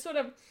scientists. And it's sort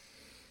of,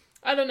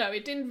 I don't know,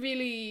 it didn't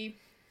really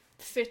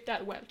fit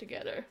that well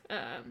together.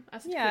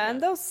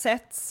 And those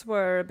sets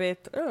were a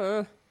bit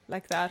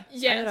like that.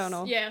 Yes, I don't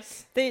know.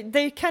 Yes,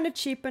 they kind of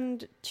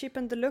cheapened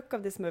the look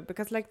of this movie,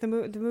 because like the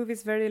movie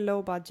is very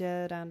low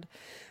budget,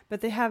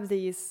 but they have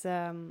these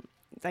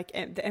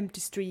the empty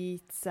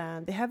streets,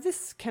 and they have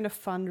this kind of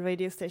fun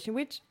radio station,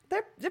 which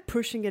they're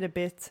pushing it a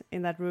bit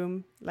in that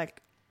room,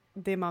 like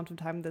the amount of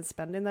time they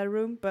spend in that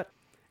room. But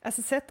as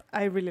a set,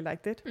 I really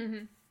liked it.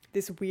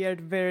 This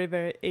weird, very,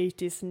 very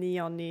 80s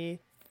neon-y,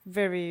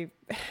 very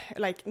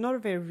like not a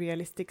very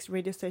realistic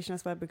radio station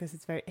as well, because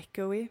it's very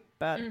echoey,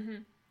 but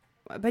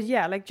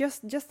yeah, like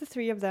just the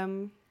three of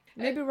them,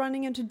 maybe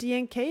running into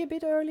DNK a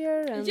bit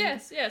earlier. And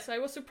yes, I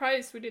was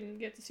surprised we didn't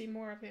get to see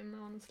more of him,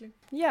 honestly.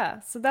 Yeah,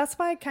 so that's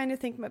why I kind of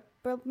think,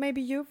 well,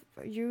 maybe you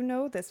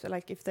know this,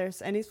 like if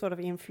there's any sort of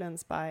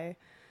influence by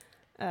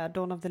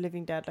Dawn of the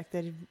Living Dead, like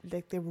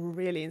they were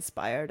really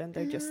inspired, and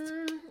they're just.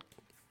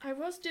 I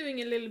was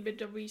doing a little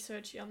bit of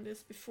research on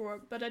this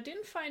before, but I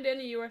didn't find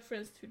any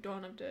reference to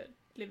Dawn of the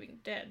Living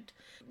Dead.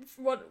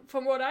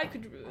 From what I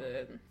could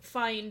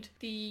find,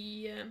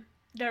 the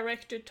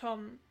director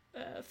Tom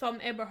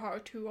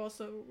Eberhardt, who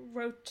also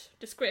wrote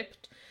the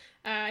script,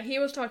 he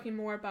was talking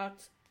more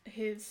about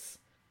his,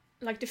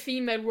 like, the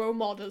female role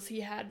models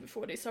he had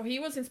before this. So he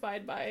was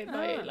inspired by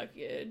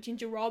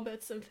Ginger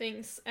Roberts and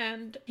things,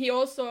 and he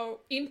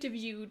also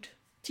interviewed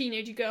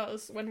teenage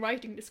girls when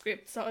writing the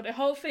script. So the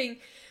whole thing,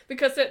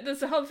 because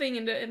there's a whole thing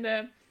in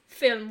the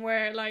film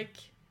where, like,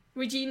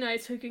 Regina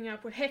is hooking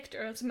up with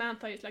Hector, and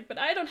Samantha is like, but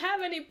I don't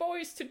have any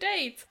boys to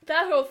date.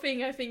 That whole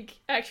thing, I think,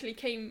 actually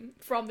came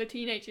from the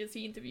teenagers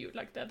he interviewed,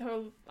 like that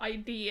whole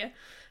idea.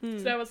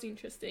 So that was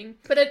interesting.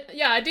 But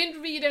I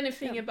didn't read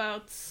anything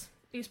about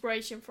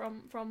inspiration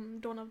from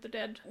Dawn of the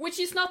Dead, which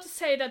is not to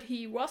say that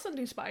he wasn't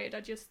inspired.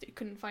 I just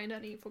couldn't find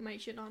any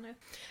information on it.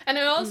 And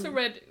I also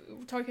read,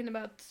 talking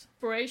about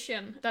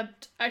inspiration,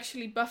 that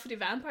actually Buffy the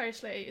Vampire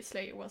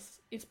Slayer was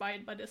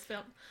inspired by this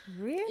film.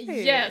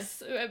 Really?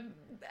 Yes,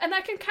 and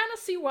I can kind of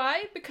see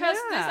why, because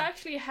this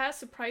actually has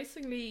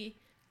surprisingly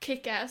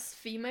kick-ass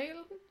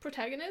female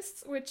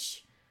protagonists,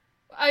 which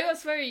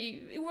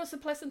it was a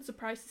pleasant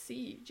surprise to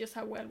see just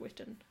how well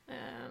written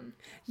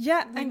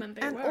women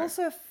they were.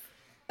 Also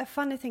a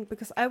funny thing,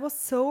 because I was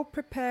so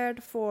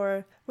prepared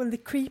for when the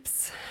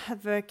creeps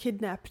have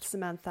kidnapped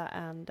Samantha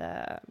and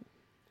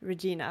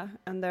Regina,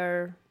 and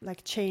they're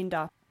like chained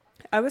up.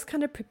 I was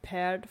kind of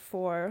prepared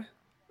for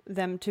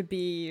them to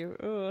be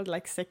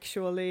like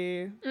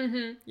sexually,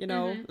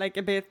 like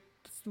a bit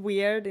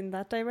weird in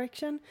that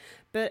direction.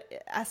 But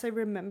as I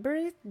remember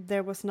it,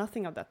 there was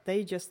nothing of that.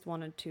 They just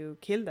wanted to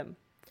kill them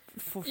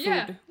for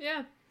food.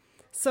 Yeah.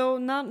 So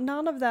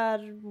none of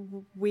that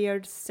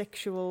weird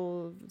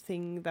sexual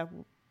thing that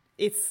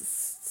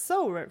it's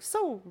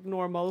so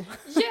normal.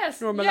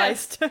 Yes,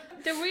 normalized. Yes.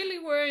 There really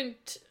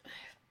weren't.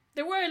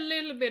 There were a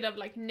little bit of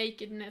like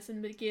nakedness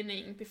in the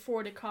beginning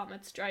before the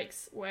comet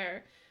strikes,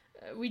 where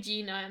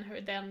Regina and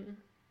her then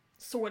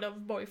sort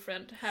of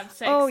boyfriend have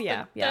sex. Oh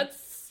yeah,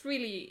 That's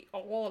really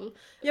all.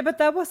 Yeah, but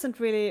that wasn't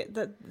really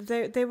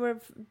that. They were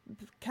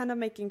kind of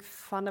making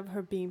fun of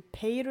her being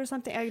paid or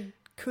something. I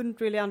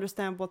couldn't really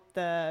understand what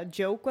the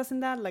joke was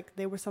in that. Like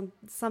there was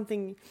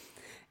something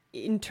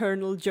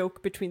internal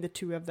joke between the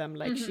two of them.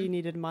 Like she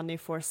needed money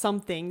for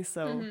something,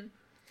 so.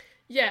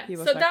 Yeah,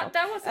 so like,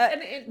 that was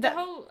the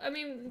whole. I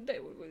mean,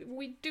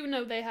 we do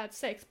know they had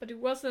sex, but it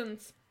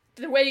wasn't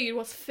the way it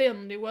was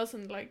filmed. It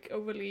wasn't like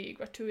overly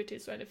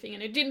gratuitous or anything,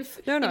 and it didn't.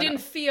 It didn't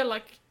feel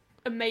like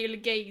a male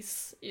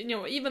gaze. You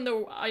know, even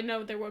though I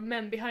know there were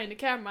men behind the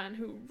camera and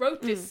who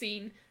wrote this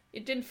scene,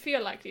 it didn't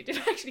feel like it. It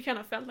actually kind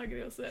of felt like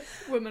it was a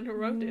woman who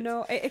wrote it.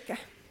 No,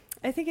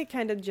 I think it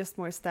kind of just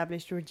more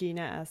established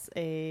Regina as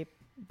a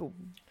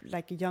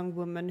young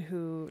woman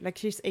who, like,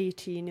 she's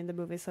 18 in the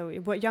movie, so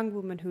a young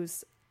woman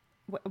who's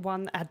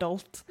one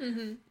adult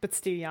but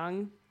still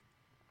young,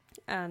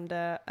 and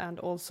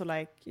also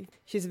like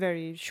she's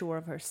very sure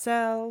of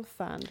herself,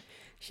 and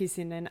she's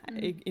in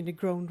a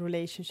grown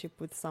relationship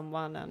with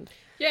someone, and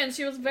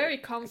she was very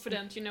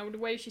confident, you know, the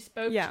way she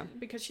spoke,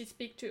 because she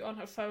spoke on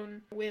her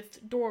phone with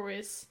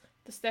Doris,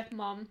 the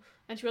stepmom,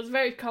 and she was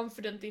very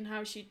confident in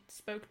how she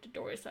spoke to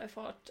Doris. I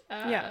thought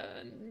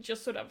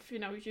just sort of, you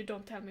know, you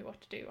don't tell me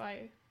what to do,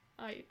 I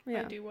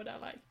do what I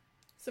like.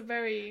 So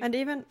very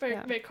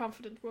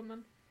confident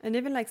woman. And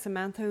even like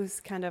Samantha, who's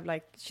kind of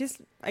like, she's,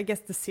 I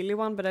guess, the silly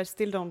one, but I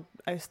still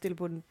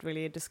wouldn't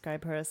really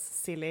describe her as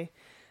silly.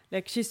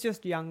 Like, she's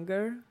just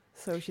younger,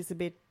 so she's a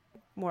bit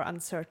more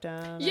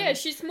uncertain. Yeah,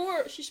 she's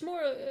more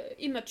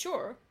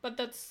immature, but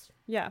that's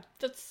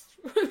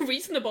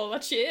reasonable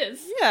that she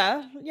is.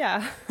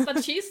 Yeah.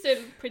 But she's still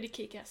pretty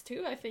kick-ass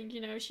too, I think,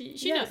 you know, she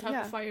knows how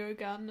to fire a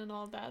gun and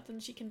all that,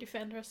 and she can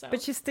defend herself.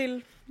 But she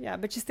still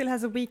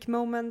has a weak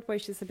moment where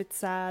she's a bit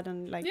sad,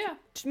 and like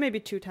maybe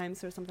 2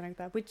 times or something like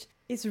that, which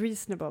is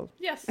reasonable.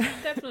 Yes,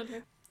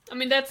 definitely. I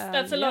mean, that's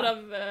a lot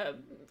of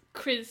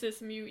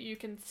criticism you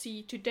can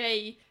see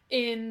today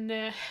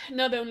in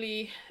not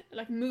only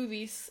like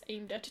movies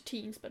aimed at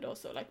teens, but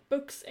also like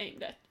books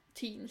aimed at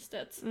teens,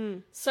 that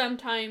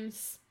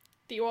sometimes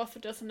the author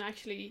doesn't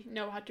actually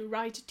know how to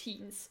write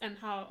teens and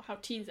how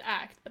teens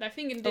act. But I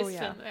think in this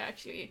film they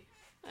actually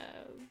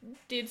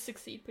did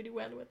succeed pretty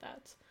well with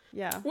that.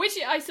 Yeah. Which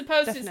I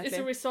suppose is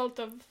a result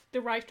of the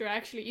writer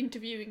actually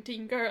interviewing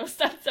teen girls.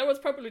 That was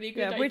probably a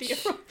good idea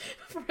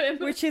for him.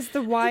 Which is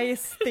the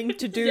wise thing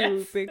to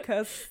do,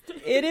 because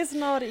it is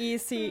not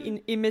easy in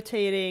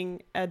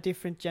imitating a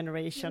different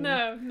generation.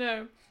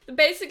 No.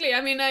 Basically,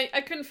 I mean,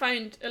 I couldn't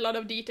find a lot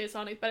of details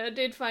on it, but I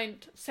did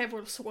find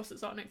several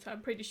sources on it, so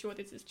I'm pretty sure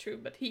this is true.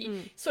 But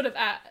he sort of,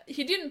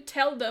 he didn't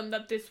tell them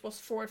that this was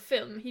for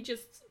film. He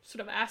just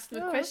sort of asked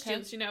them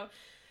questions, you know,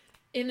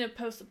 in a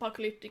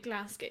post-apocalyptic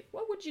landscape.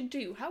 What would you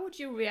do? How would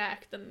you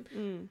react?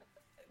 And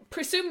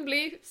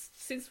presumably,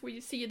 since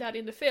we see that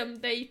in the film,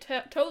 they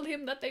told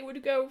him that they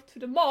would go to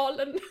the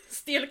mall and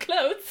steal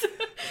clothes.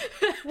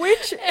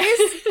 Which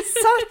is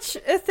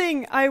such a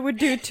thing I would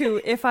do too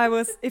if I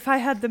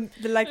had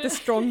the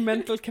strong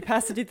mental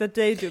capacity that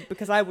they do,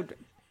 because I would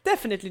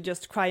definitely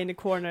just cry in a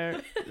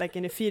corner, like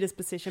in a fetus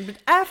position. But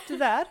after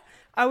that,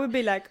 I would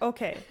be like,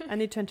 okay, I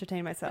need to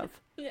entertain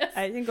myself. Yes.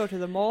 I can go to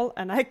the mall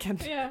and I can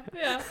Yeah.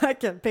 I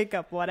can pick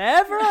up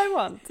whatever I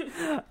want.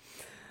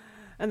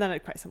 And then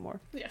I'd cry some more.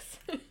 Yes.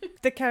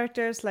 The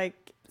characters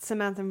like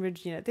Samantha and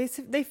Regina,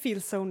 they feel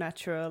so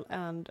natural,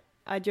 and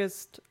I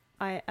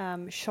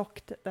am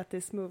shocked that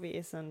this movie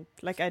isn't,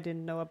 like, I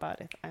didn't know about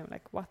it. I'm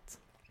like, what?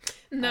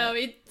 No,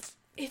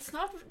 it's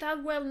not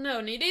that well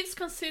known. It is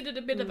considered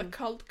a bit of a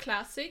cult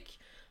classic,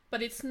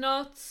 but it's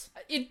not.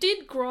 It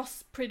did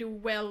gross pretty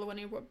well when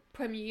it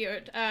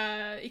premiered.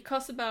 It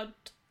cost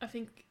about, I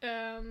think,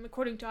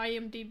 according to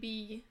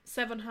IMDb,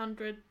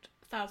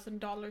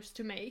 $700,000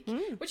 to make,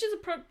 which is a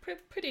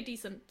pretty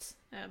decent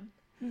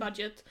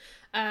budget,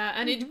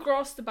 and it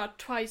grossed about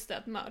twice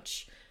that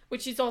much,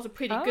 which is also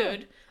pretty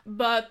good.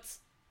 But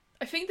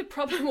I think the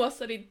problem was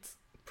that it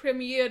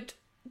premiered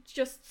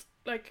just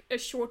like a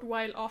short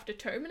while after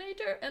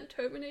Terminator, and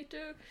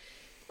Terminator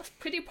was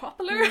pretty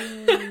popular.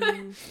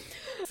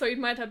 So it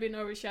might have been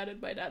overshadowed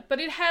by that, but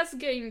it has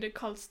gained a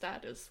cult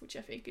status, which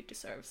I think it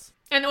deserves.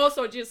 And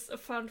also, just a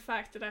fun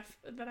fact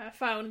that I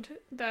found,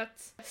 that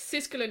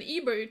Siskel and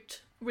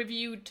Ebert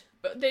reviewed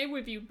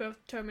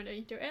both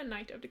Terminator and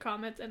Night of the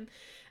Comet, and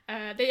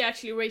they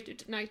actually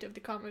rated Night of the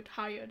Comet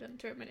higher than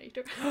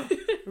Terminator.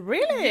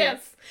 Really?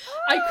 Yes.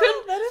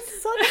 That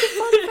is such a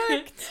fun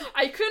fact.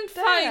 I couldn't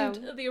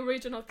find the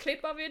original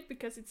clip of it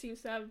because it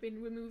seems to have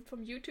been removed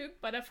from YouTube,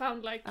 but I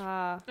found like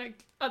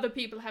other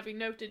people having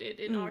noted it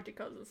in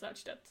articles and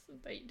such that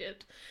they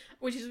did,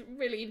 which is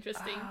really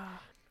interesting.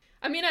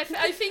 I mean, I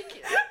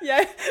think...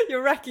 Yeah,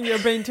 you're racking your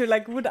brain too,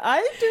 like, would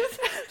I do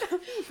that?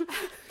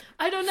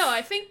 I don't know.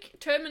 I think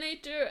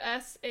Terminator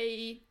as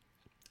a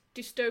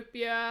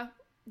dystopia,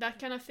 that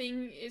kind of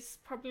thing, is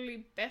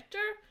probably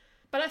better.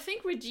 But I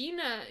think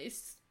Regina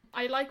is...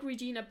 I like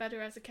Regina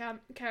better as a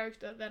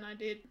character than I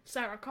did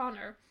Sarah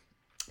Connor.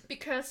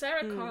 Because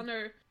Sarah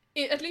Connor,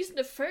 at least in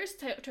the first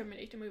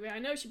Terminator movie, I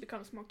know she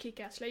becomes more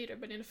kick-ass later,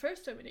 but in the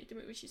first Terminator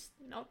movie, she's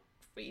not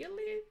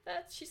really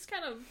that. She's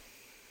kind of...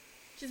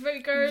 She's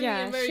very girly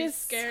and very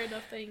scared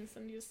of things,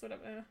 and just sort of...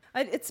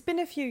 It's been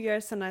a few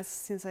years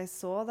since I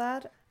saw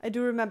that. I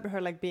do remember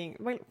her like being...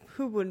 Well,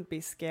 who wouldn't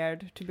be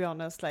scared, to be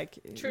honest? Like,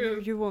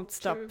 True. You won't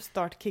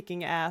start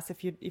kicking ass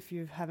if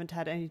you haven't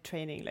had any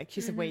training. Like,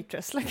 she's a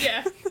waitress. Like,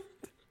 yeah.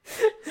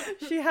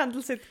 She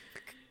handles it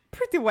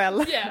pretty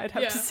well, yeah, I'd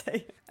have to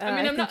say. I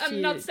mean,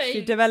 I'm not saying...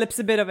 She develops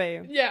a bit of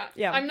a... Yeah.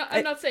 I'm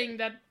not saying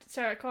that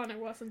Sarah Connor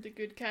wasn't a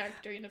good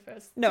character in the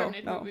first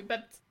Terminator movie,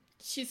 but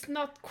she's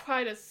not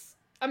quite as...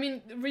 I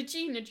mean,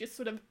 Regina just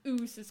sort of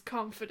oozes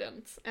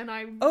confidence, and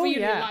I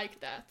really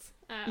like that.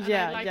 And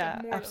I like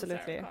it more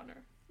absolutely. than Sarah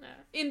Connor.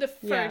 In the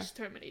first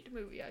Terminator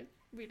movie, I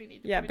really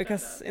need to Yeah,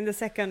 because in the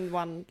second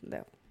one,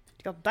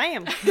 god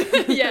damn!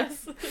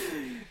 Yes.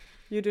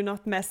 You do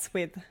not mess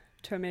with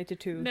Terminator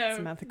 2,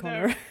 Samantha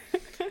Connor. No.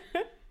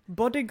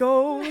 Body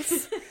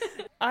goals!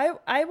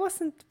 I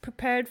wasn't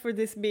prepared for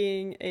this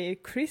being a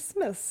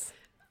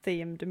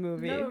Christmas-themed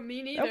movie. No,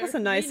 me neither. That was a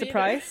nice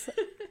surprise.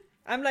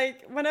 I'm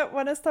like, when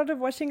I started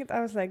watching it,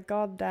 I was like,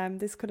 god damn,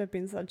 this could have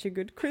been such a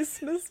good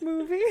Christmas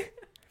movie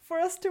for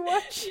us to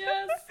watch.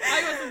 Yes,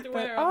 I wasn't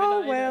aware of it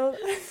either. Well.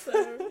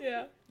 So,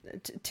 yeah.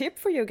 Tip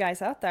for you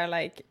guys out there,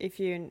 like, if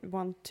you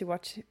want to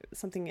watch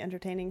something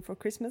entertaining for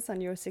Christmas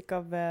and you're sick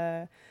of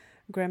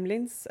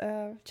Gremlins,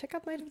 check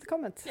out Night of the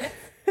Comet. Yeah.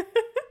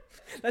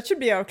 That should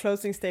be our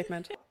closing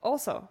statement.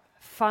 Also,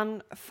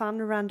 fun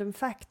random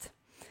fact.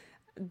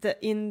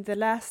 In the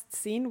last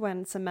scene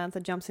when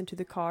Samantha jumps into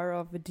the car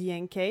of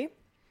DNK,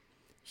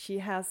 she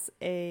has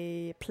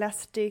a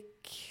plastic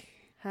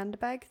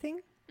handbag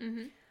thing.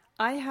 Mm-hmm.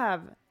 I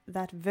have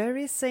that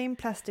very same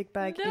plastic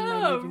bag in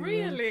my living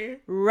room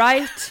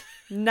right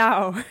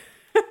now.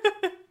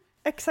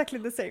 Exactly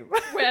the same.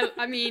 Well,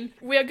 I mean,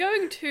 we're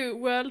going to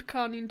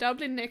Worldcon in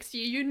Dublin next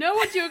year. You know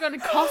what you're going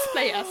to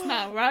cosplay as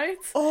now, right?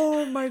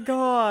 Oh my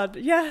god,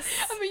 yes.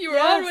 I mean, you were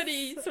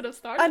already sort of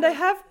started. And I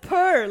have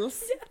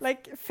pearls,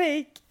 like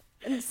fake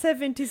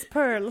 70s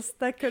pearls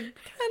that could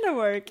kind of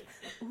work.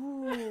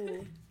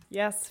 Ooh.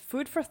 Yes,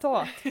 food for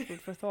thought.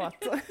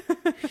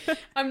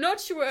 I'm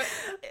not sure.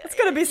 It's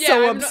going to be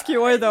so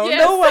obscure though.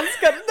 Yes.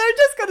 They're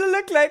just going to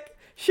look like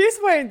she's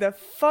wearing the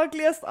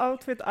fuggliest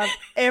outfit I've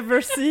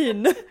ever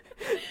seen.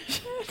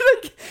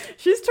 Like,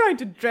 she's trying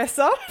to dress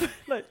up.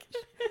 Like,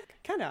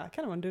 kind of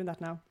want doing that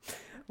now.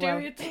 Do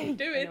it.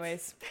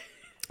 Anyways,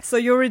 so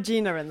you're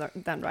Regina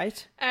then,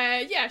 right?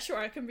 Yeah, sure,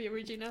 I can be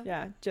Regina.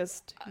 Yeah,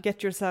 just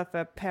get yourself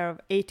a pair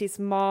of 80s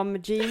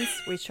mom jeans,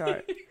 which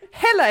are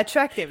hella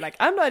attractive. Like,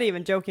 I'm not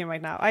even joking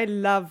right now. I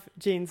love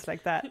jeans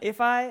like that.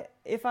 If I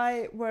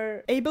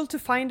were able to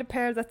find a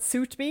pair that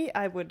suit me,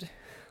 I would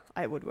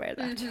wear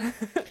that.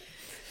 Mm-hmm.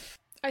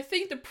 I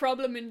think the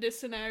problem in this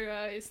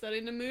scenario is that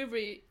in the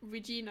movie,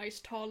 Regina is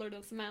taller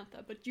than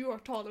Samantha, but you are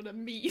taller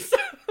than me, so...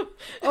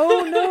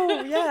 Oh,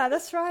 no, yeah,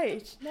 that's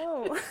right.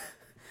 No.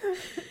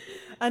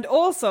 And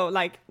also,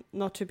 like,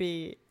 not to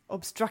be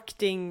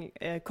obstructing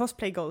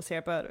cosplay goals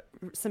here, but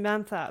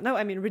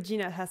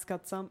Regina has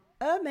got some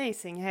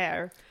amazing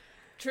hair.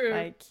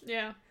 True,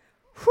 yeah.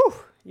 Whew,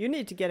 you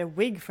need to get a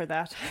wig for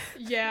that.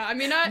 Yeah, I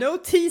mean, no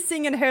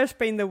teasing and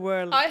hairspray in the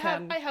world. I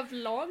have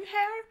long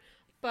hair,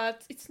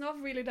 but it's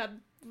not really that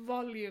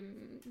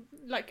volume.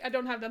 Like, I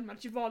don't have that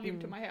much volume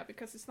to my hair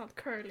because it's not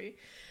curly.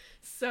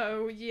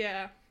 So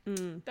yeah,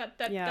 that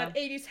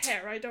 80s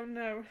hair, I don't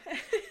know.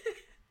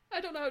 I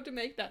don't know how to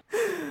make that.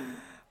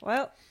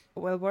 Well,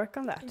 we'll work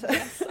on that.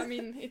 Yes, I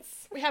mean,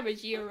 we have a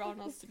year on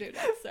us to do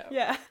that. So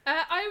yeah,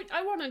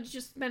 I want to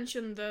just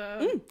mention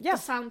the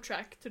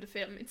soundtrack to the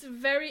film. It's a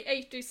very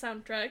 80s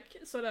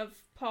soundtrack, sort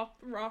of pop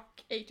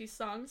rock 80s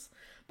songs.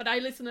 But I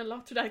listen a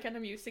lot to that kind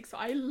of music, so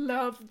I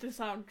loved the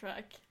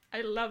soundtrack.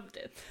 I loved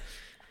it.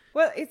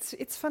 Well,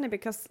 it's funny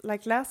because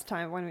like last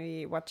time when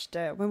we watched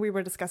when we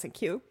were discussing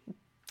Q.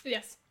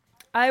 Yes.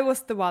 I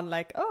was the one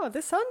like, oh,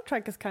 the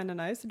soundtrack is kind of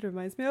nice. It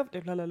reminds me of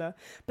la la la.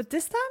 But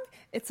this time,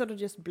 it sort of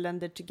just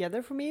blended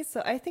together for me.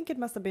 So I think it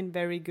must have been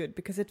very good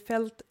because it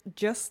felt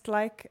just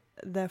like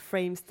the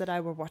frames that I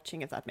were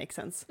watching, if that makes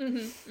sense.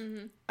 Mm-hmm,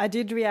 mm-hmm. I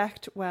did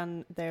react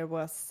when there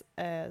was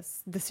the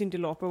Cyndi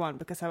Lauper one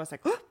because I was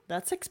like, oh,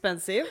 that's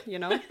expensive, you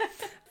know.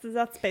 So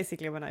that's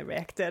basically when I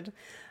reacted.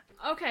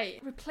 Okay,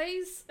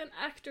 replace an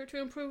actor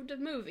to improve the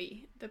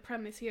movie. The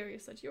premise here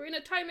is that you're in a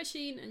time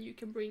machine and you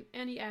can bring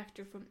any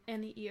actor from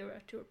any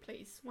era to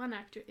replace one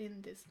actor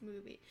in this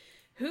movie.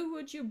 Who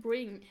would you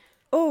bring?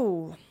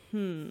 Oh,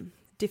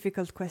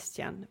 difficult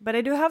question. But I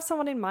do have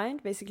someone in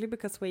mind, basically,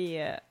 because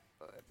we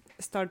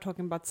started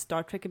talking about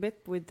Star Trek a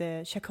bit with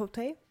the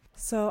Chakotay.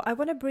 So I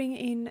want to bring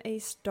in a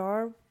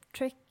Star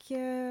Trek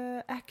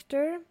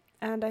actor.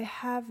 And I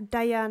have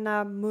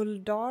Diana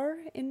Muldaur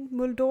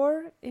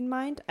in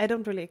mind. I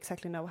don't really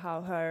exactly know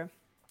how her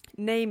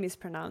name is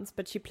pronounced,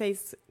 but she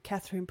plays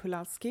Catherine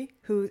Pulaski,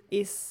 who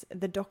is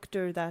the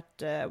doctor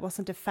that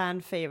wasn't a fan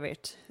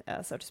favorite,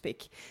 so to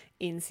speak,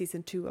 in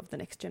season 2 of The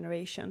Next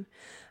Generation.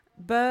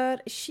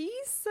 But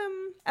she's,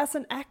 as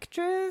an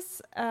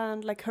actress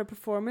and like her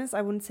performance,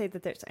 I wouldn't say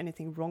that there's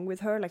anything wrong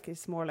with her. Like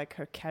it's more like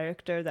her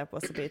character that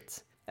was a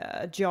bit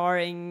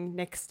jarring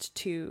next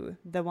to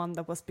the one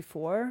that was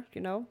before, you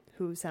know,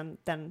 who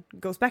then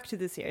goes back to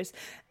the series.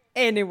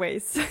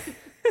 Anyways,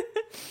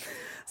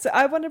 so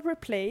I want to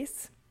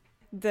replace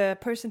the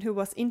person who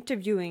was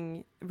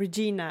interviewing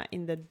Regina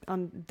in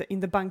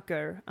the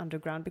bunker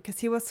underground, because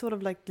he was sort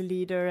of like the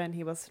leader and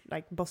he was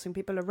like bossing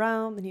people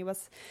around and he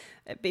was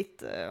a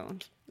bit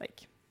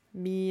like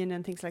mean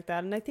and things like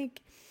that. And I think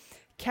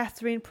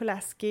Catherine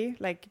Pulaski,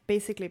 like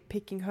basically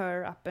picking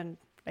her up and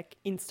like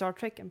in Star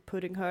Trek and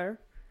putting her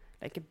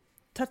like a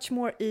touch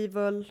more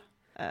evil,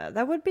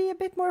 that would be a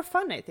bit more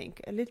fun, I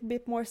think. A little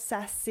bit more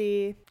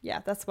sassy. Yeah,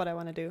 that's what I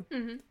want to do.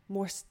 Mm-hmm.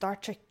 More Star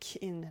Trek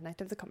in Night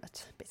of the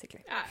Comet,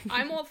 basically.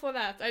 I'm all for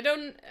that.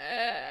 I'm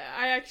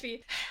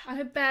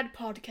a bad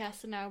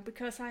podcaster now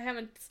because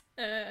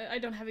I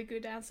don't have a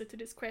good answer to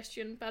this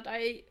question, but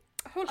I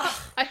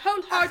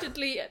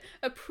wholeheartedly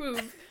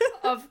approve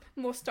of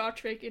more Star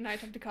Trek in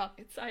Night of the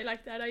Comet. I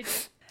like that idea.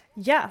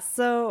 Yeah,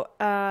 so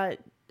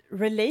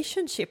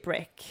relationship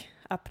wreck.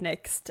 Up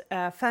next,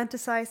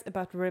 fantasize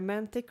about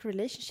romantic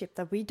relationship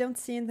that we don't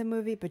see in the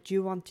movie, but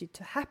you want it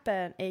to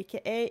happen,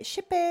 aka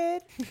ship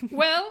it.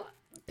 Well,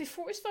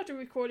 before we started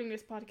recording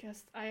this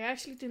podcast, I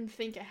actually didn't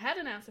think I had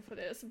an answer for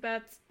this,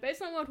 but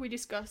based on what we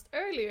discussed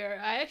earlier,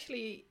 I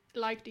actually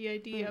like the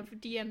idea of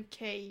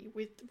DMK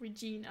with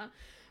Regina,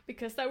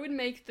 because that would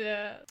make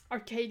the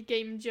arcade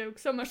game joke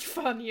so much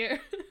funnier.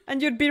 And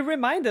you'd be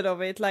reminded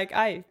of it, like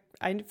I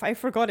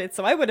forgot it,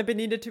 so I would have been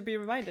needed to be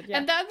reminded. Yeah.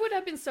 And that would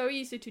have been so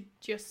easy to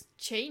just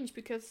change,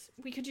 because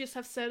we could just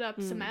have set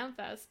up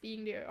Samantha as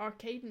being the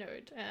arcade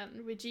nerd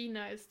and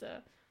Regina is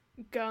the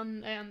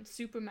gun and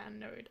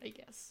Superman nerd, I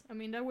guess. I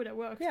mean, that would have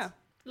worked. Yeah.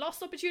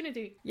 Lost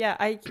opportunity. Yeah,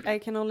 I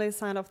can only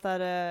sign off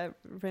that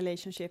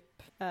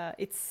relationship.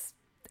 It's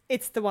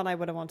the one I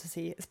would have wanted to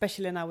see,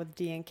 especially now with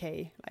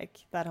DNK,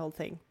 like that whole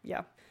thing.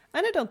 Yeah.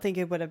 And I don't think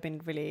it would have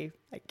been really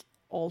like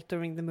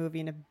altering the movie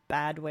in a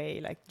bad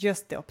way, like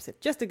just the opposite,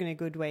 just in a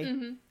good way.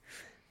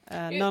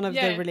 Mm-hmm. None of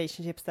the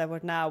relationships that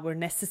were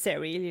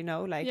necessary, you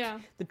know, like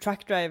the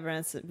truck driver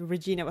and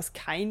Regina was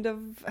kind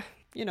of,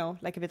 you know,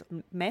 like a bit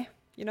meh,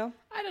 you know.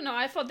 I don't know,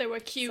 I thought they were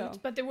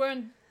cute, but they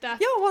weren't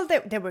that. Yeah, well,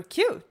 they were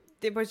cute.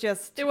 They were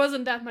just. There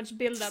wasn't that much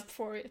build up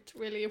for it,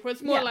 really. It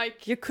was more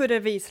like you could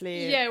have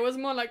easily. Yeah, it was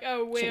more like,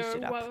 oh, we're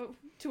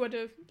two of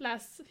the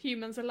last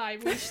humans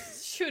alive. We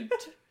should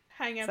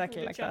hang out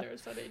with each other,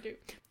 so they do.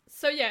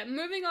 So yeah,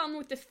 moving on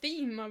with the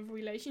theme of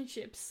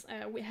relationships,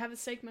 we have a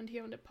segment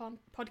here on the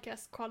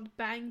podcast called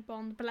Bang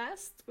Bond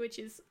Blast, which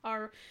is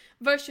our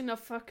version of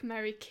Fuck,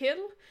 Marry,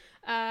 Kill.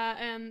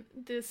 And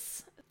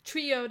this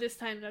trio this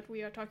time that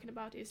we are talking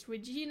about is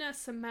Regina,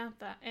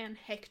 Samantha, and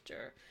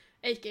Hector,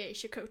 aka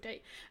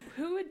Chakotay.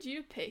 Who would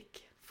you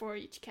pick for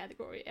each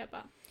category,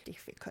 Ebba?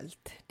 Difficult.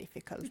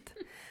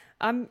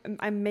 I'm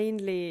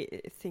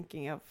mainly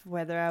thinking of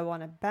whether I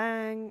want to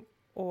bang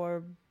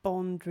or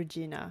Bond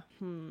Regina.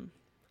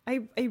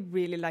 I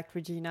really liked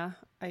Regina.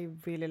 I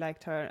really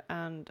liked her,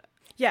 and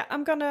yeah,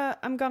 I'm gonna.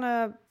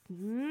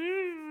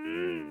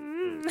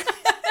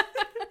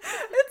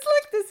 It's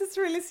like this is is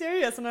really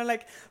serious, and I'm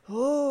like,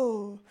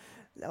 oh,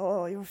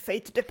 your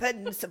fate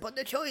depends upon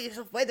the choice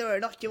of whether or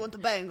not you want to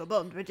bang or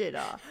bond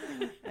Regina.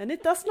 And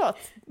it does not.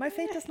 My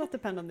fate does not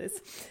depend on this.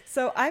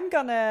 So I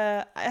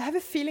have a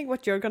feeling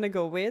what you're gonna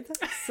go with.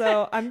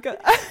 So I'm gonna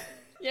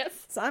Yes.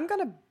 So I'm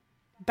gonna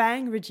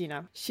bang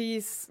Regina.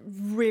 She's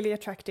really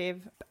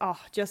attractive.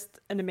 Just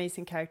an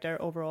amazing character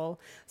overall.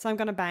 So I'm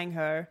gonna bang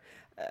her.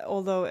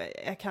 Although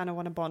I kind of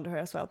want to bond her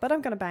as well, but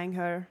I'm gonna bang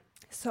her.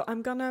 So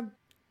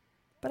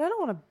but I don't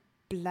want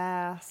to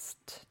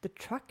blast the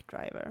truck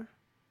driver.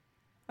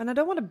 And I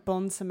don't want to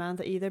bond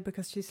Samantha either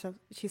because she's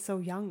so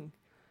young.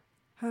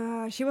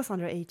 She was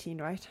under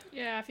 18, right?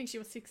 Yeah, I think she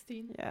was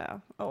 16. Yeah.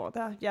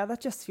 That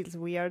just feels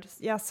weird.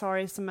 Yeah,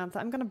 sorry, Samantha.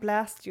 I'm gonna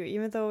blast you,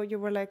 even though you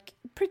were like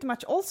pretty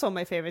much also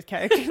my favorite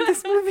character in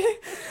this movie.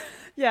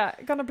 Yeah,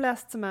 gonna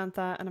blast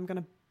Samantha, and I'm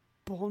gonna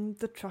bond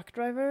the truck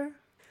driver.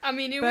 I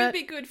mean, it will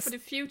be good for the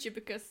future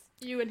because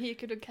you and he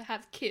could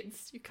have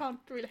kids. You can't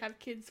really have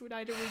kids with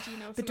either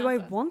Regina or Samantha. But do I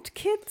want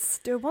kids?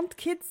 Do I want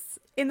kids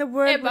in a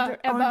world where there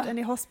aren't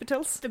any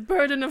hospitals? The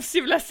burden of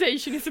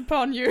civilization is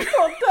upon you.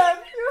 Oh, damn,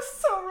 you're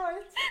so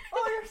right.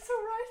 Oh, you're so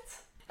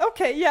right.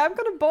 Okay, yeah, I'm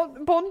gonna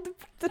bond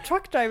the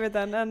truck driver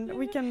then, and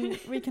we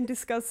can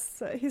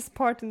discuss his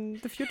part in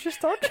the future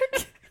Star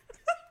Trek.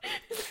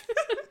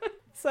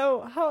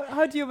 So,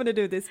 how do you want to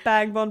do this?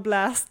 Bang, bond,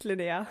 blast,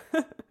 Linnea?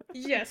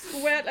 Yes,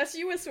 well, as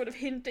you were sort of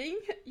hinting,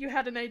 you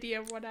had an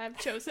idea of what I've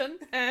chosen,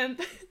 and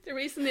the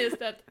reason is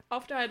that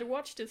after I had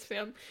watched this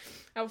film,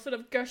 I was sort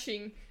of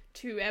gushing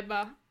to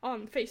Ebba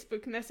on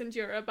Facebook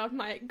Messenger about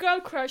my girl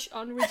crush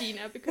on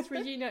Regina, because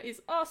Regina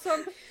is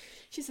awesome.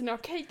 She's an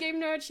arcade game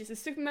nerd, she's a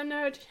Superman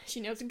nerd, she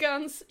knows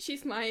guns,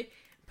 she's my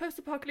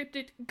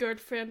post-apocalyptic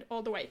girlfriend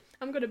all the way.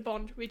 I'm gonna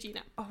bond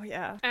Regina. Oh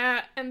yeah.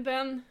 And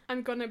then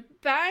I'm gonna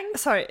bang.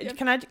 Sorry,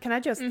 can I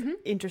just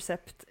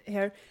intercept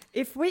here?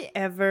 If we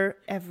ever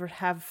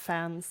have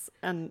fans,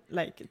 and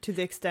like to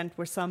the extent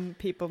where some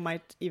people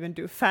might even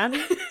do fan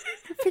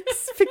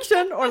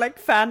fiction or like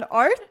fan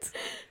art,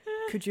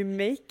 could you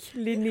make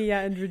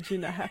Linnea and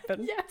Regina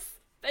happen? Yes.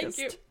 Thank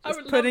you. I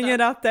would putting love that.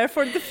 it out there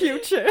for the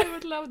future. I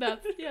would love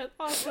that. Yeah,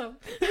 awesome.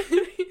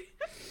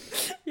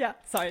 Yeah,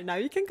 sorry, now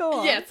you can go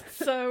on. Yes,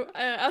 so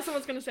as I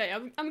was going to say,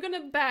 I'm going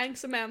to bang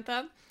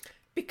Samantha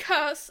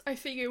because I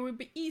think it would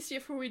be easier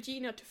for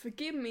Regina to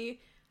forgive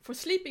me for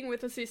sleeping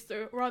with her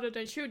sister rather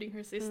than shooting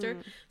her sister.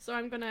 So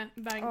I'm going to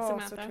bang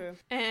Samantha so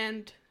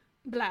and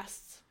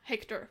blast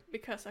Hector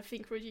because I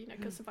think Regina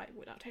can survive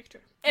without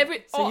Hector.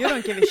 So you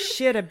don't give a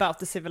shit about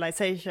the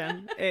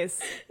civilization is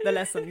the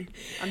lesson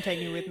I'm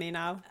taking with me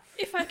now.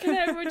 If I can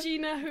have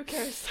Regina, who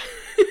cares?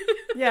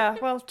 Yeah,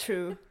 well,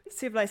 true.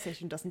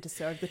 Civilization doesn't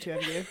deserve the two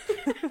of you.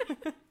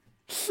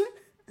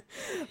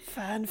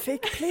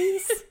 Fanfic,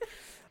 please.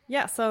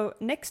 Yeah, so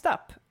next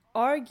up,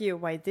 argue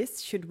why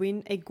this should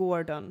win a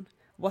Gordon.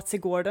 What's a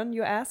Gordon,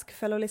 you ask,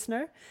 fellow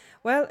listener?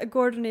 Well, a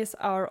Gordon is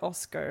our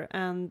Oscar,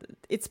 and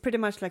it's pretty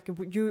much like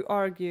you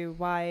argue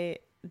why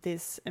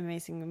this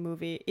amazing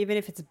movie, even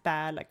if it's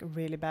bad, like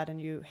really bad,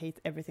 and you hate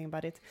everything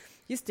about it,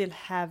 you still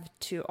have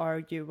to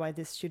argue why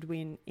this should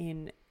win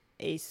in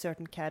a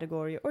certain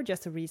category or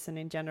just a reason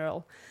in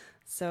general.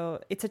 So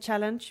it's a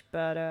challenge,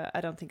 but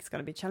I don't think it's going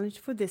to be a challenge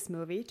for this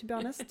movie, to be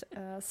honest.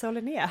 So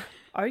Linnea,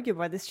 argue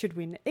why this should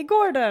win a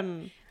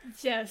Gordon.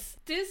 Yes,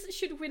 this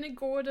should win a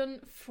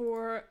Gordon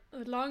for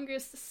the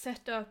longest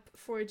setup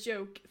for a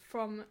joke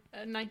from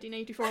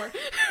 1984.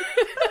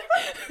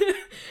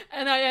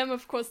 And I am,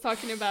 of course,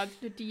 talking about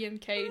the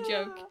DMK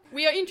joke.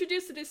 We are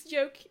introduced to this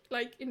joke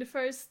like in the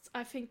first,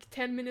 I think,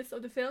 10 minutes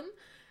of the film.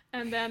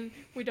 And then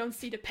we don't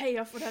see the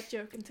payoff for that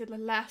joke until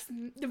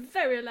the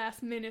very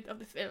last minute of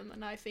the film,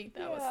 and I think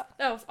that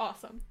was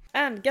awesome.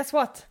 And guess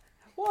what?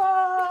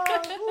 Wow!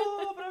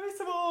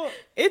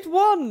 It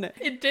won!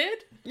 It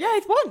did? Yeah,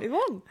 it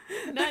won!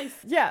 Nice.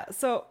 Yeah,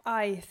 so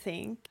I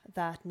think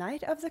that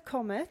Night of the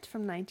Comet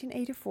from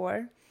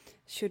 1984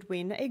 should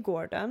win a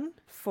Gordon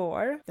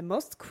for the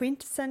most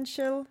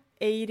quintessential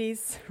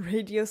 80s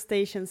radio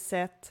station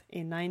set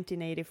in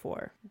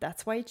 1984.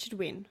 That's why it should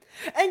win.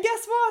 And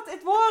guess what?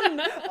 It won!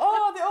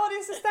 Oh, the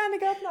audience is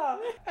standing up now.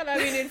 And I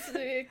mean,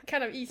 it's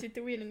kind of easy to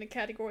win in a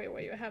category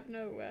where you have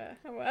no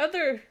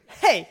other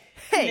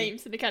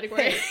names in the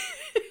category. Hey.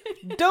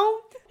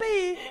 Don't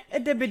be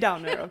a Debbie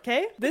Downer,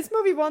 okay? This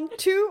movie won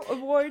 2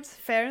 awards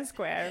fair and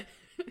square.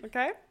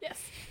 Okay?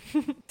 Yes.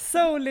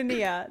 So,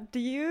 Linnea, do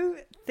you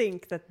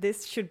think that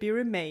this should be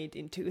remade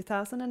in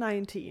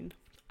 2019?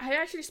 I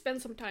actually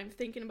spent some time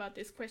thinking about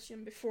this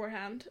question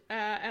beforehand,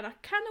 and I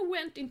kind of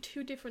went in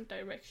 2 different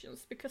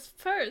directions. Because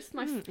first,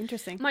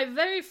 my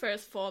very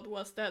first thought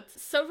was that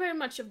so very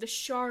much of the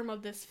charm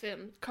of this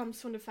film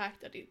comes from the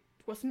fact that it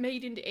was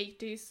made in the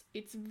 80s.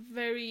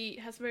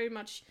 Has very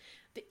much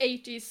the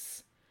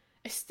 80s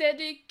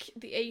aesthetic,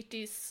 the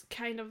 80s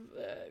kind of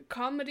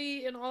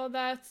comedy and all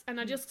that. And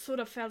I just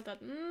sort of felt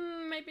that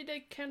maybe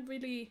they can't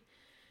really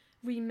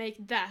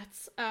remake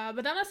that.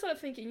 But then I started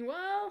thinking,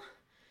 well,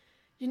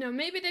 you know,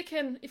 maybe they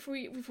can, if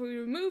we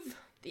remove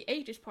the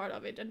 80s part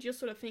of it and just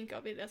sort of think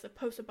of it as a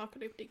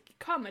post-apocalyptic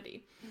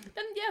comedy,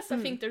 then yes, I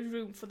think there's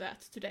room for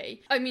that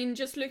today. I mean,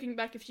 just looking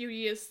back a few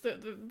years,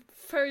 the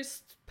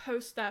first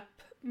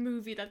post-ap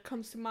movie that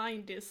comes to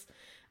mind is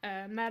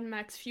Mad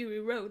Max Fury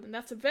Road, and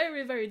that's a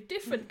very, very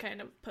different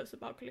kind of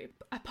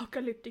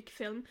post-apocalyptic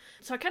film.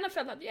 So I kind of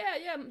felt that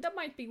yeah, there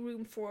might be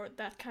room for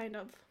that kind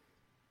of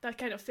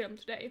film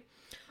today.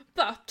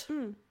 But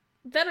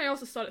then I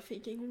also started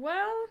thinking,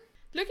 well,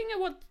 looking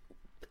at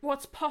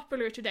what's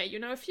popular today, you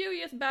know, a few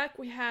years back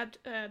we had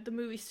the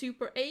movie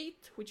Super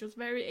 8, which was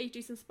very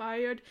 80s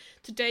inspired.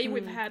 Today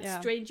we've had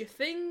Stranger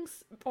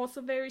Things,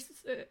 also very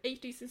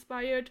 80s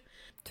inspired.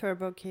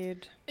 Turbo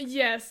Kid.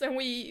 Yes, and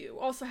we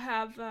also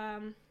have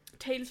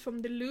Tales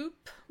from the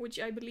Loop, which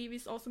I believe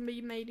is also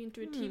being made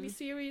into a TV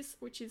series,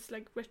 which is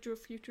like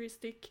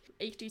retro-futuristic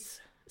 80s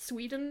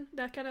Sweden,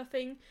 that kind of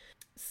thing.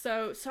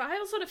 So I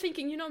was sort of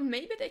thinking, you know,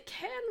 maybe they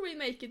can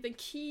remake it and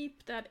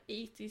keep that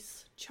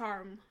 80s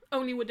charm,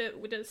 only with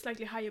a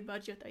slightly higher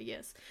budget, I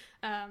guess.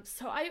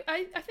 So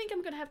I think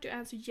I'm gonna have to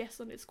answer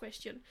yes on this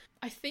question.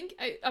 I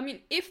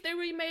mean, if they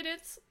remade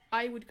it,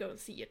 I would go and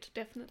see it,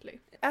 definitely.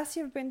 As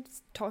you've been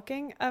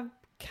talking, I'm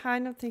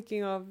kind of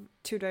thinking of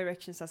two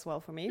directions as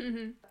well for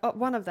me.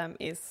 One of them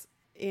is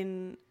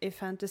in a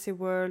fantasy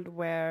world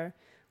where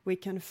we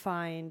can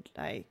find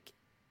like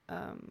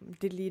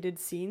deleted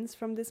scenes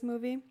from this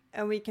movie,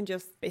 and we can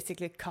just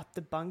basically cut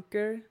the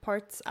bunker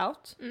parts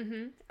out.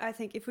 I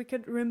think if we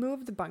could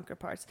remove the bunker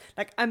parts,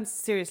 like I'm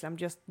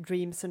just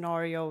dream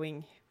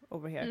scenarioing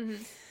over here,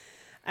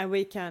 and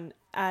we can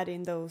add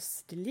in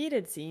those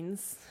deleted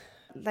scenes,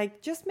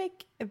 like just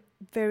make a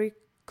very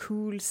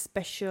cool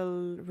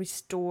special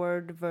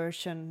restored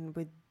version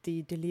with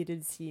the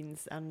deleted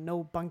scenes and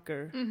no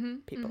bunker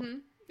people.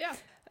 Yeah.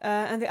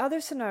 And the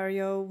other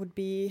scenario would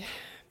be,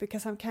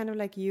 because I'm kind of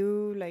like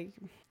you, like,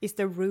 is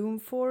there room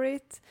for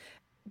it?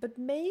 But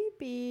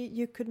maybe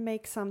you could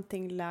make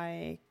something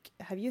like,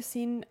 have you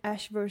seen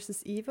Ash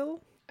vs.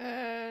 Evil?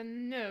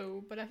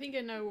 No, but I think I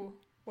know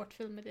what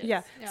film it is.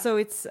 Yeah. So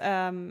it's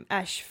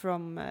Ash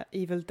from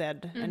Evil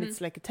Dead, and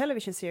it's like a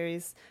television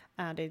series,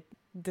 and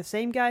the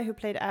same guy who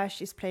played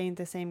Ash is playing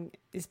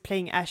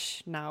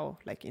Ash now,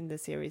 like in the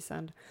series,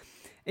 and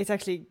it's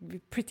actually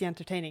pretty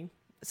entertaining.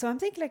 So I'm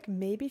thinking like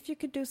maybe if you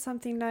could do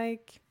something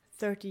like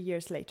 30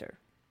 years later.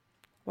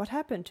 What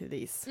happened to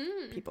these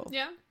people?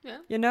 Yeah.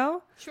 You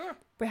know? Sure.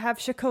 We have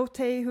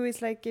Chakotay, who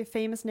is like a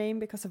famous name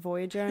because of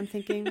Voyager, I'm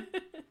thinking.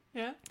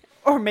 Yeah.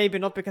 Or maybe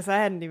not, because I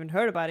hadn't even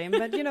heard about him,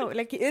 but you know,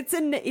 like it's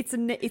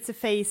a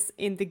face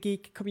in the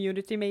geek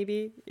community,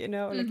 maybe, you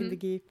know, like in the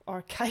geek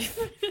archive.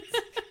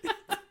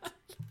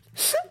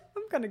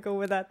 I'm gonna go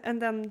with that.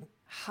 And then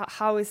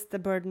how is the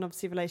burden of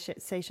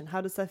civilization?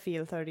 How does that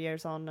feel 30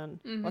 years on, and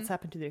what's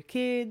happened to their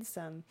kids,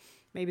 and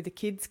maybe the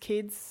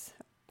kids?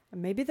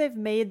 Maybe they've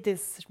made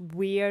this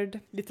weird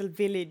little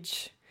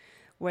village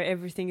where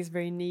everything is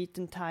very neat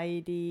and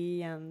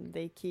tidy, and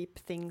they keep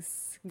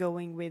things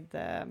going with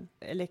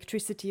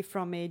electricity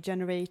from a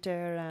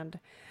generator, and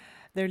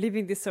they're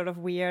living this sort of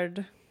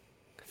weird,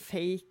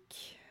 fake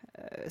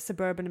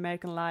suburban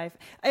American life.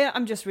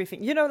 I'm just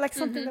riffing, you know, like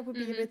something that would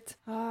be a bit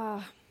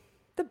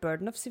the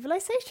burden of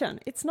civilization.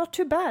 It's not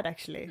too bad,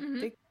 actually.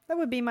 That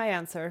would be my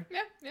answer.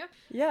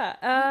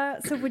 Yeah.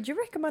 So would you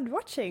recommend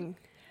watching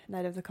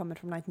Night of the Comet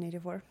from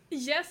 1984?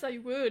 Yes, I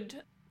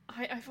would.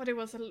 I thought it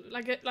was,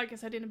 like I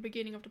said in the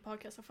beginning of the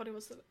podcast, I thought it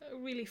was a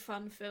really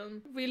fun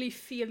film, really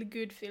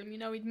feel-good film, you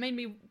know, it made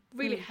me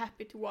really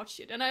happy to watch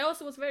it. And I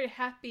also was very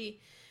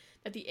happy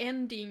that the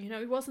ending, you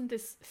know, it wasn't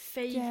this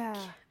fake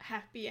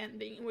happy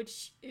ending,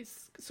 which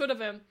is sort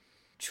of a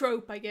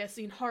trope, I guess,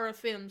 in horror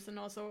films and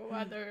also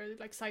other,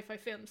 like, sci-fi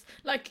films.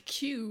 Like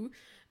Q,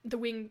 the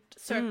winged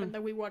serpent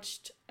that we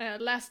watched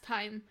last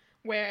time,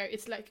 where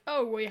it's like,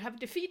 oh, we have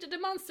defeated the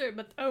monster,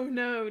 but oh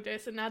no,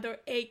 there's another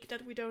egg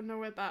that we don't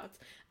know about.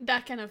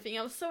 That kind of thing.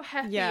 I was so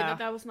happy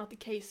that was not the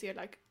case here.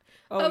 Like,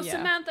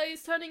 Samantha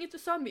is turning into a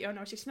zombie. Oh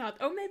no, she's not.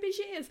 Oh, maybe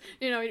she is.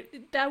 You know,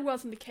 that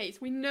wasn't the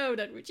case. We know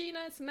that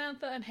Regina,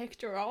 Samantha, and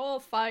Hector are all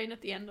fine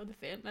at the end of the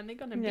film, and they're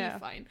gonna be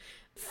fine.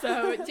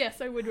 So,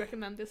 yes, I would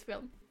recommend this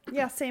film.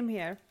 Yeah, same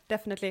here.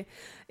 Definitely.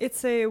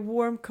 It's a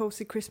warm,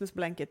 cozy Christmas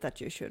blanket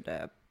that you should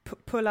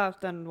pull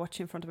out and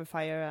watch in front of a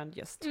fire and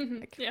just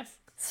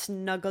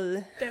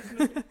snuggle.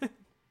 Definitely.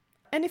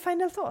 Any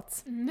final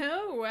thoughts?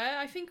 No,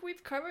 I think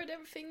we've covered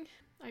everything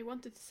I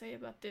wanted to say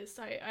about this.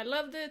 I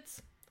loved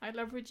it. I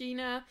love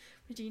Regina.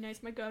 Regina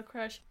is my girl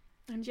crush.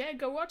 And yeah,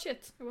 go watch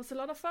it. It was a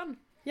lot of fun.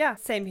 Yeah,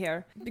 same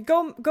here.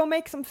 Go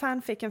make some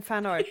fanfic and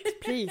fan art,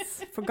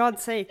 please, for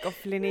God's sake, of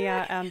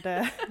Linnea and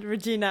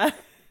Regina.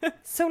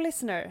 So,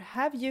 listener,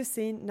 have you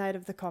seen Night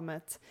of the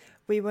Comet?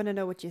 We want to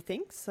know what you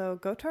think, so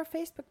go to our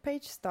Facebook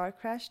page,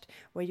 Starcrashed,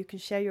 where you can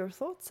share your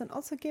thoughts and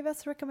also give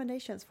us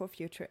recommendations for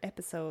future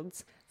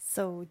episodes.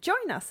 So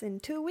join us in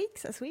 2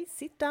 weeks as we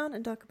sit down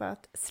and talk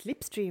about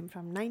Slipstream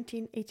from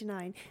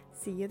 1989.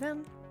 See you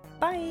then.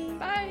 Bye!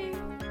 Bye!